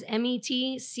 Metcalf is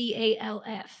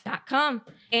METCALF.com.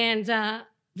 And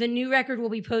the new record will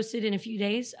be posted in a few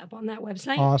days up on that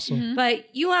website. Awesome.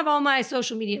 But you have all my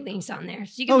social media links on there.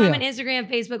 So you can Oh, find yeah. me on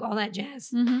Instagram, Facebook, all that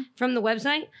jazz Mm-hmm. from the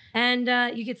website. And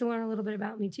you get to learn a little bit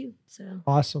about me too. So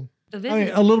Awesome. visit. I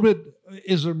mean, a little bit.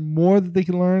 Is there more that they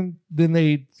can learn than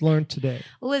they learned today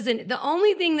Listen, the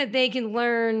only thing that they can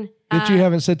learn that you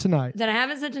haven't said tonight? that I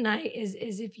haven't said tonight is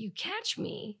if you catch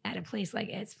me at a place like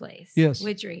Ed's Place, Yes.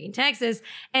 with Drinking Texas,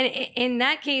 and in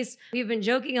that case, we've been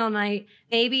joking all night.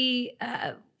 Maybe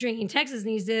Drinking Texas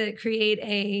needs to create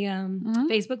a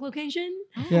Facebook location.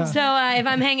 Yeah. So if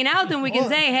I'm hanging out, then we can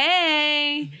say,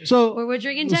 "Hey, So we're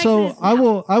Drinking Texas." So I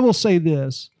will say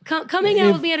this. come hang out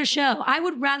if- with me at a show. I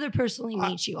would rather personally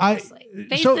meet you, I- honestly,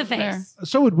 face so- to face.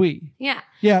 So would we. Yeah.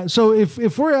 Yeah. So if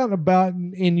we're out and about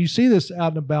and you see this out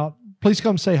and about, please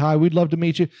come say hi. We'd love to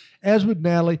meet you, as would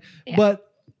Natalie. Yeah.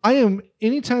 But I am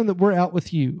anytime that we're out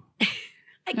with you.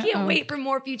 I can't Uh-oh. wait for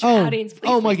more future outings. Please,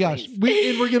 oh my please, gosh,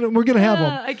 please. we're gonna have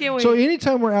them. I can't wait. So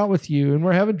anytime we're out with you and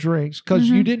we're having drinks because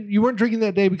you weren't drinking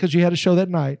that day because you had a show that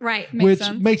night, right. Makes which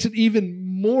sense. makes it even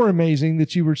more amazing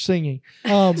that you were singing.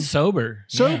 Sober.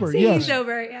 Sober, Singing yes.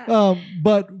 sober, yeah.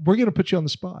 But we're gonna put you on the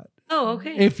spot. Oh,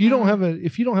 okay. If you don't have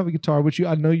a guitar, which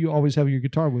I know you always have your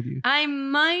guitar with you. I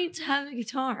might have a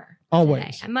guitar. Always.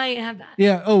 today. I might have that.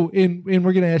 Yeah. Oh, and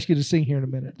we're going to ask you to sing here in a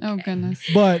minute. Oh goodness.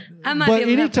 But I might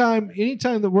be able to have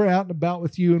anytime that we're out and about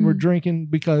with you and we're drinking,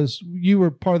 because you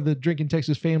were part of the Drinking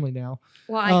Texas family now.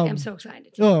 Well, I am so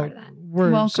excited to be part of that.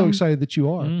 We're Welcome. so excited that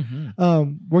you are.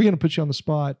 Mhm. We're going to put you on the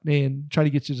spot and try to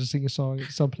get you to sing a song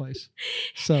at some place.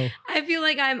 So I feel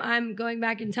like I'm going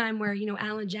back in time where,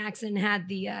 Alan Jackson had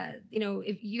the,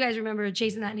 if you guys remember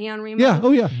Chasing That Neon Rainbow. yeah.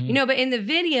 Oh yeah. But in the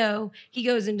video, he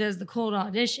goes and does the cold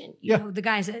audition. You know, the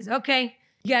guy says, okay,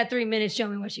 you got 3 minutes. Show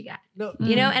me what you got. No.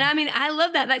 And I mean, I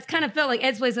love that. That's kind of felt like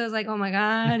Ed's place. I was like, oh my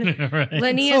God. Right.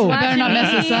 Lannia's Oh, watching better not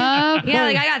mess me. this up. Yeah,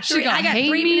 like I got She 3 gonna hate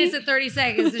 3 me. minutes and 30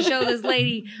 seconds to show this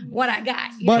lady what I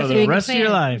got. But- For So the you rest of can your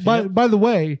fan. life. By the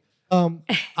way,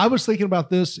 I was thinking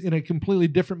about this in a completely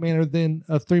different manner than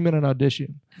a 3-minute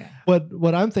audition. Okay. But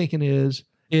what I'm thinking is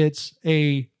it's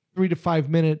a 3 to 5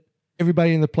 minute.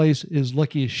 Everybody in the place is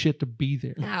lucky as shit to be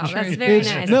there. Oh, that's very It's-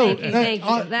 nice. no, Thank you. Thank you.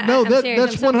 no, I'm that- serious.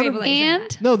 that's I'm so grateful 100 that you said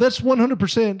And No, that's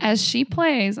 100% as she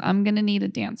plays, I'm gonna need a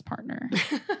dance partner.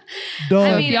 done. So I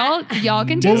if mean, y'all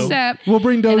can take a step, We'll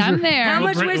bring Dozier. and I'm there. How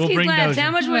much We'll whiskey's bring left? Dozier.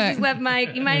 How much whiskey's Right. left,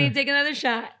 Mike? You might need to take another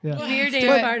shot. Yeah. Be your dance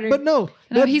But, partner. but no,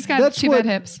 No, he's got that's two what-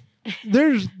 bad hips.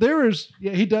 there is.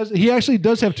 Yeah, he does. He actually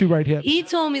does have 2 right hips. He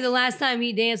told me the last time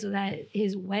he danced was at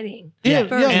his wedding. Yeah,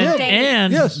 First yeah, date.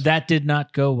 And Yes. that did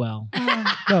not go well.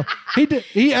 No, he did.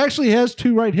 He actually has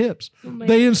 2 right hips. my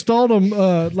They installed them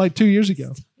like 2 years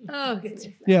ago. Oh, goodness.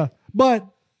 Yeah, but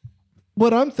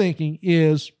what I'm thinking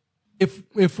is,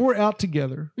 if we're out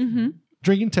together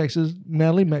drinking Texas,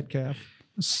 Natalie Metcalf,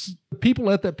 people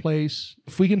at that place,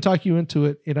 if we can talk you into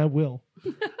it, and I will,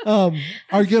 are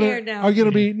scared now.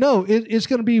 gonna be it's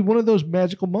gonna be one of those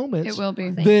magical moments. It will be.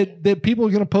 that people are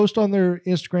gonna post on their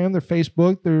Instagram, their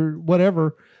Facebook, their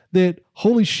whatever. That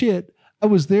holy shit, I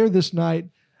was there this night.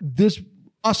 This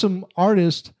awesome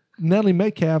artist, Natalie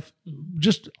Metcalf,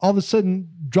 just all of a sudden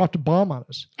dropped a bomb on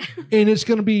us, and it's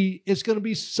gonna be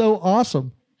so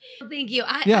awesome. Thank you.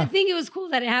 I Yeah. think it was cool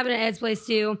that it happened at Ed's place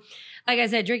too. Like I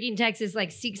said, Drinking Texas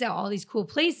seeks out all these cool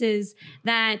places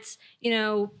that,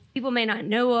 people may not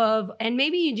know of. And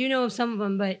maybe you do know of some of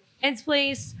them, but Ed's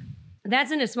place, that's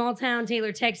in a small town,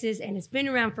 Taylor, Texas, and it's been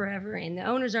around forever. And the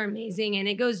owners are amazing, and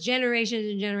it goes generations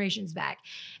and generations back.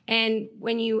 And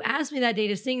when you asked me that day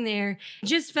to sing there, it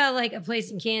just felt like a place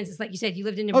in Kansas. Like you said, you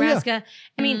lived in Oh, yeah. Nebraska.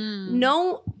 I mean,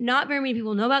 not very many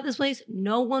people know about this place.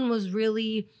 No one was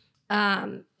really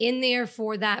in there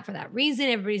for that reason.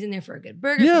 Everybody's in there for a good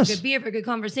burger, Yes. for a good beer, for a good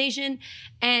conversation.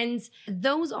 And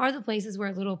those are the places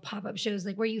where little pop-up shows,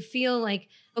 where you feel like,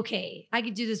 okay, I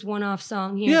could do this one-off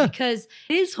song here Yeah. because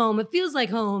it is home. It feels like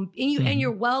home, and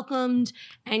you're welcomed,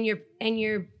 and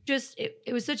you're just.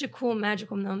 It was such a cool,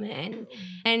 magical moment,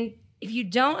 and. If you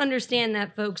don't understand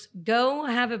that, folks, go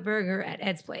have a burger at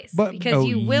Ed's place because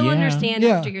you will understand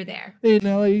Yeah. after you're there. Hey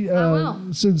Nelly,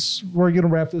 will. since we're gonna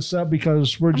wrap this up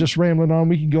because we're just rambling on,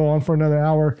 we can go on for another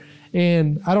hour,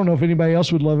 and I don't know if anybody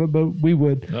else would love it, but we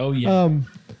would. Oh, yeah.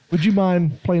 Would you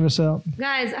mind playing us out?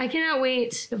 Guys, I cannot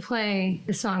wait to play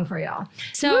the song for y'all.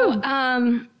 So,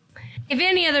 if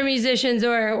any other musicians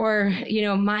or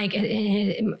Mike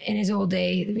in his old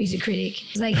day, the music critic,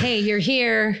 is like, hey, you're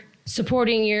here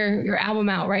supporting your album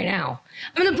out right now.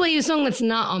 I'm gonna play you a song that's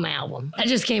not on my album. That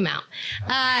just came out.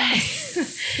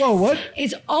 Whoa, what?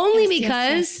 It's only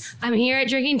because I'm here at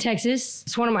Drinking Texas.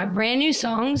 It's one of my brand new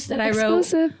songs that I wrote.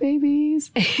 Exclusive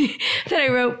babies. That I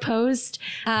wrote post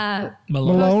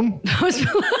Malone? post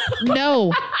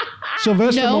No.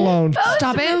 Sylvester No. Malone.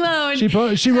 Stop it. Malone.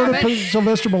 She wrote it for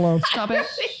Sylvester Malone. Stop it.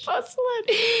 Post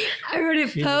Malone. I wrote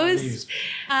it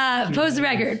post the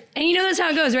record, and that's how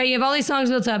it goes, right? You have all these songs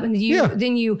built up, and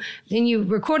then you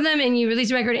record them, and you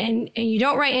release a record, and you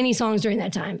don't write any songs during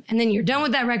that time, and then you're done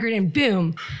with that record, and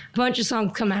boom, a bunch of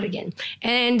songs come out again,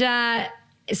 and.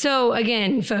 So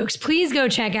again, folks, please go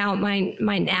check out my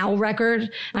now record.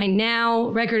 My now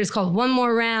record is called One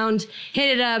More Round.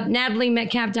 Hit it up,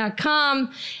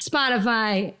 NatalieMetcalf.com,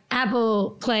 Spotify,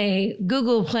 Apple Play,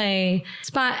 Google Play,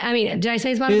 did I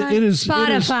say Spotify? It is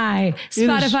Spotify.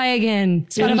 Spotify again.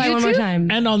 Spotify one more time.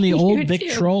 And on the old YouTube.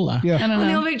 Victrola. Yeah. I don't On the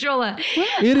know. old Victrola.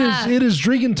 It is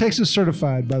Drinking Texas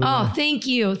certified, by the way. Oh, thank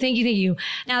you.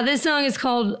 Now this song is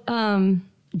called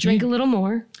Drink a Little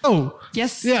More. Oh,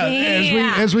 Yes. yeah,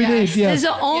 Yeah. as we need. Yeah. This is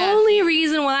the only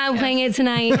reason why I'm playing it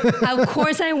tonight. Of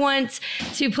course, I want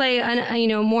to play,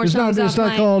 more It's not. songs It's off not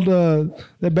my. called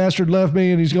that bastard left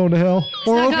me and he's going to hell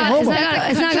or It's not Oklahoma.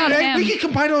 called- it's not called. Hey, we can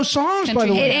combine those songs, by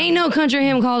the It way. ain't no country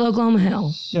hymn called Oklahoma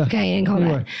Hell. Yeah. Okay, it ain't called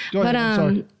Anyway, that. go ahead. I'm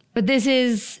sorry. But this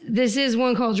is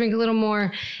one called Drink a Little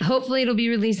More. Hopefully it'll be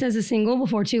released as a single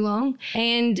before too long.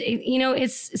 And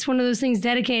it's one of those things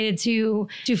dedicated to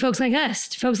folks like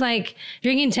us, folks like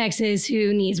Drinking Texas,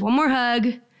 who needs one more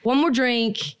hug, one more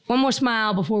drink, one more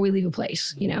smile before we leave a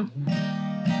place,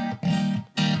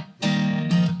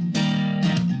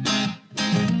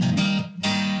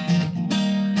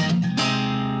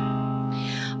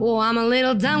 Well, I'm a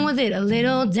little done with it, a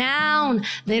little down,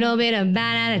 little bit of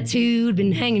bad attitude,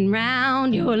 been hanging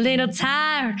round. You're a little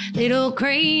tired, little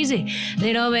crazy,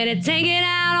 little bit of take it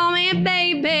out on me,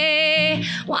 baby.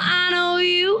 Well, I know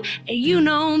you, and you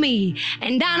know me,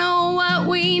 and I know what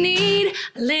we need.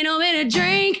 A little bit of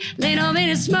drink, little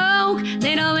bit of smoke,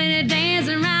 little bit of dance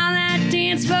around that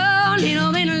dance floor,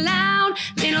 little bit of loud,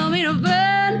 little bit of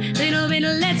fun, little bit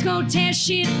of let's go tear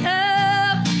shit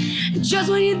up. Just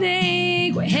when you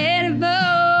think we're headed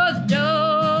for the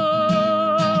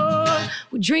door,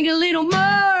 we drink a little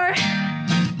more.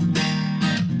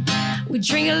 We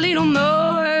drink a little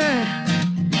more.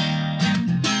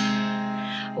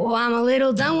 Oh, I'm a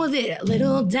little done with it, a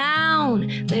little down,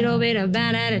 little bit of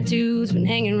bad attitudes been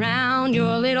hanging around. You're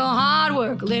a little hard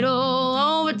work, a little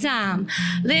overtime,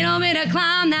 little bit of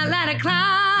climb that ladder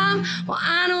climb. Well,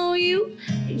 I know you,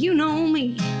 you know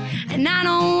me, and I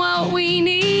know what we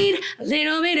need. A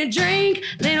little bit of drink,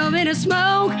 little bit of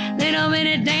smoke, little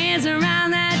bit of dance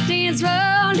around that dance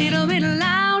floor, little bit of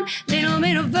loud, little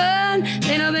bit of fun,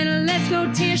 little bit of let's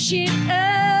go tear shit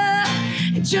up.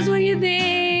 And just when you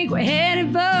think we're headed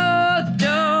for the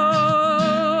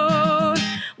door,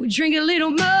 we drink a little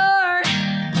more,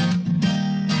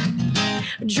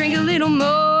 drink a little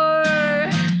more.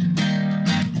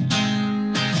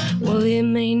 Well, it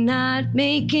may not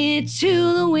make it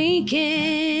to the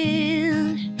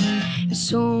weekend.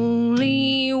 It's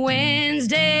only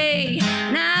Wednesday,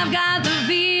 and I've got the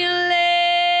feeling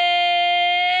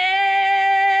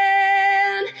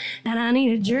that I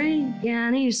need a drink, yeah,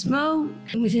 I need a smoke.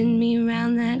 Within me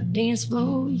around that dance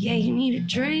floor, yeah, you need a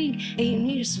drink, yeah, you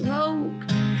need a smoke.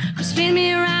 Spin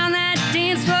me around that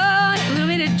dance floor, a little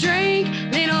bit of drink,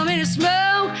 little bit of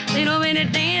smoke, little bit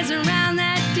of dance around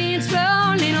that dance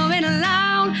floor, little bit of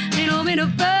loud, little bit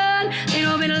of fun,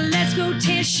 little bit of let's go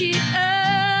tear shit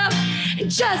up. And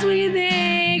just when you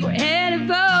think we're headed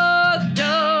for the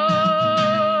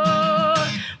door,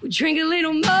 we drink a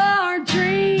little more,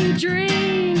 drink,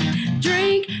 drink,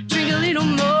 drink, drink a little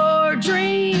more,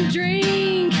 drink,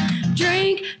 drink,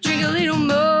 drink, drink a little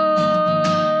more.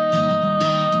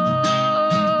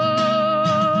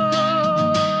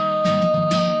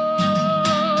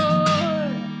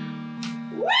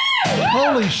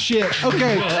 Holy shit.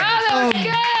 Okay. Oh, that was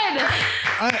good.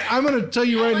 I'm going to tell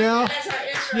you right now.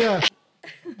 Yeah.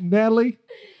 Natalie,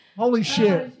 holy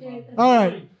shit. All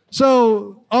right.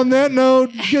 So on that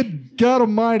note, good God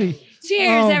almighty.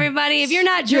 Cheers, everybody. If you're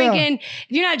not drinking,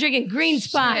 Green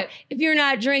Spot, Shit. if you're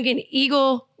not drinking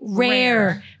Eagle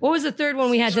Rare. What was the third one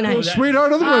we had tonight?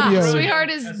 Sweetheart of the radio. Sweetheart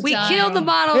is We done. killed the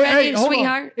bottle of Hey, hold on.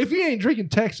 Sweetheart. If you ain't drinking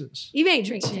Texas, You ain't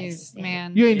drinking. Jeez,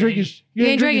 man. you ain't drinking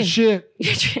drinking. shit.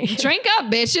 You're drinking. Drink up,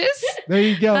 bitches. There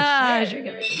you go. Drink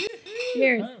it.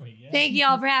 Cheers. There we go. Thank you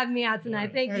all for having me out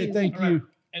tonight. Thank Hey, you. thank you.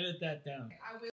 Edit that down.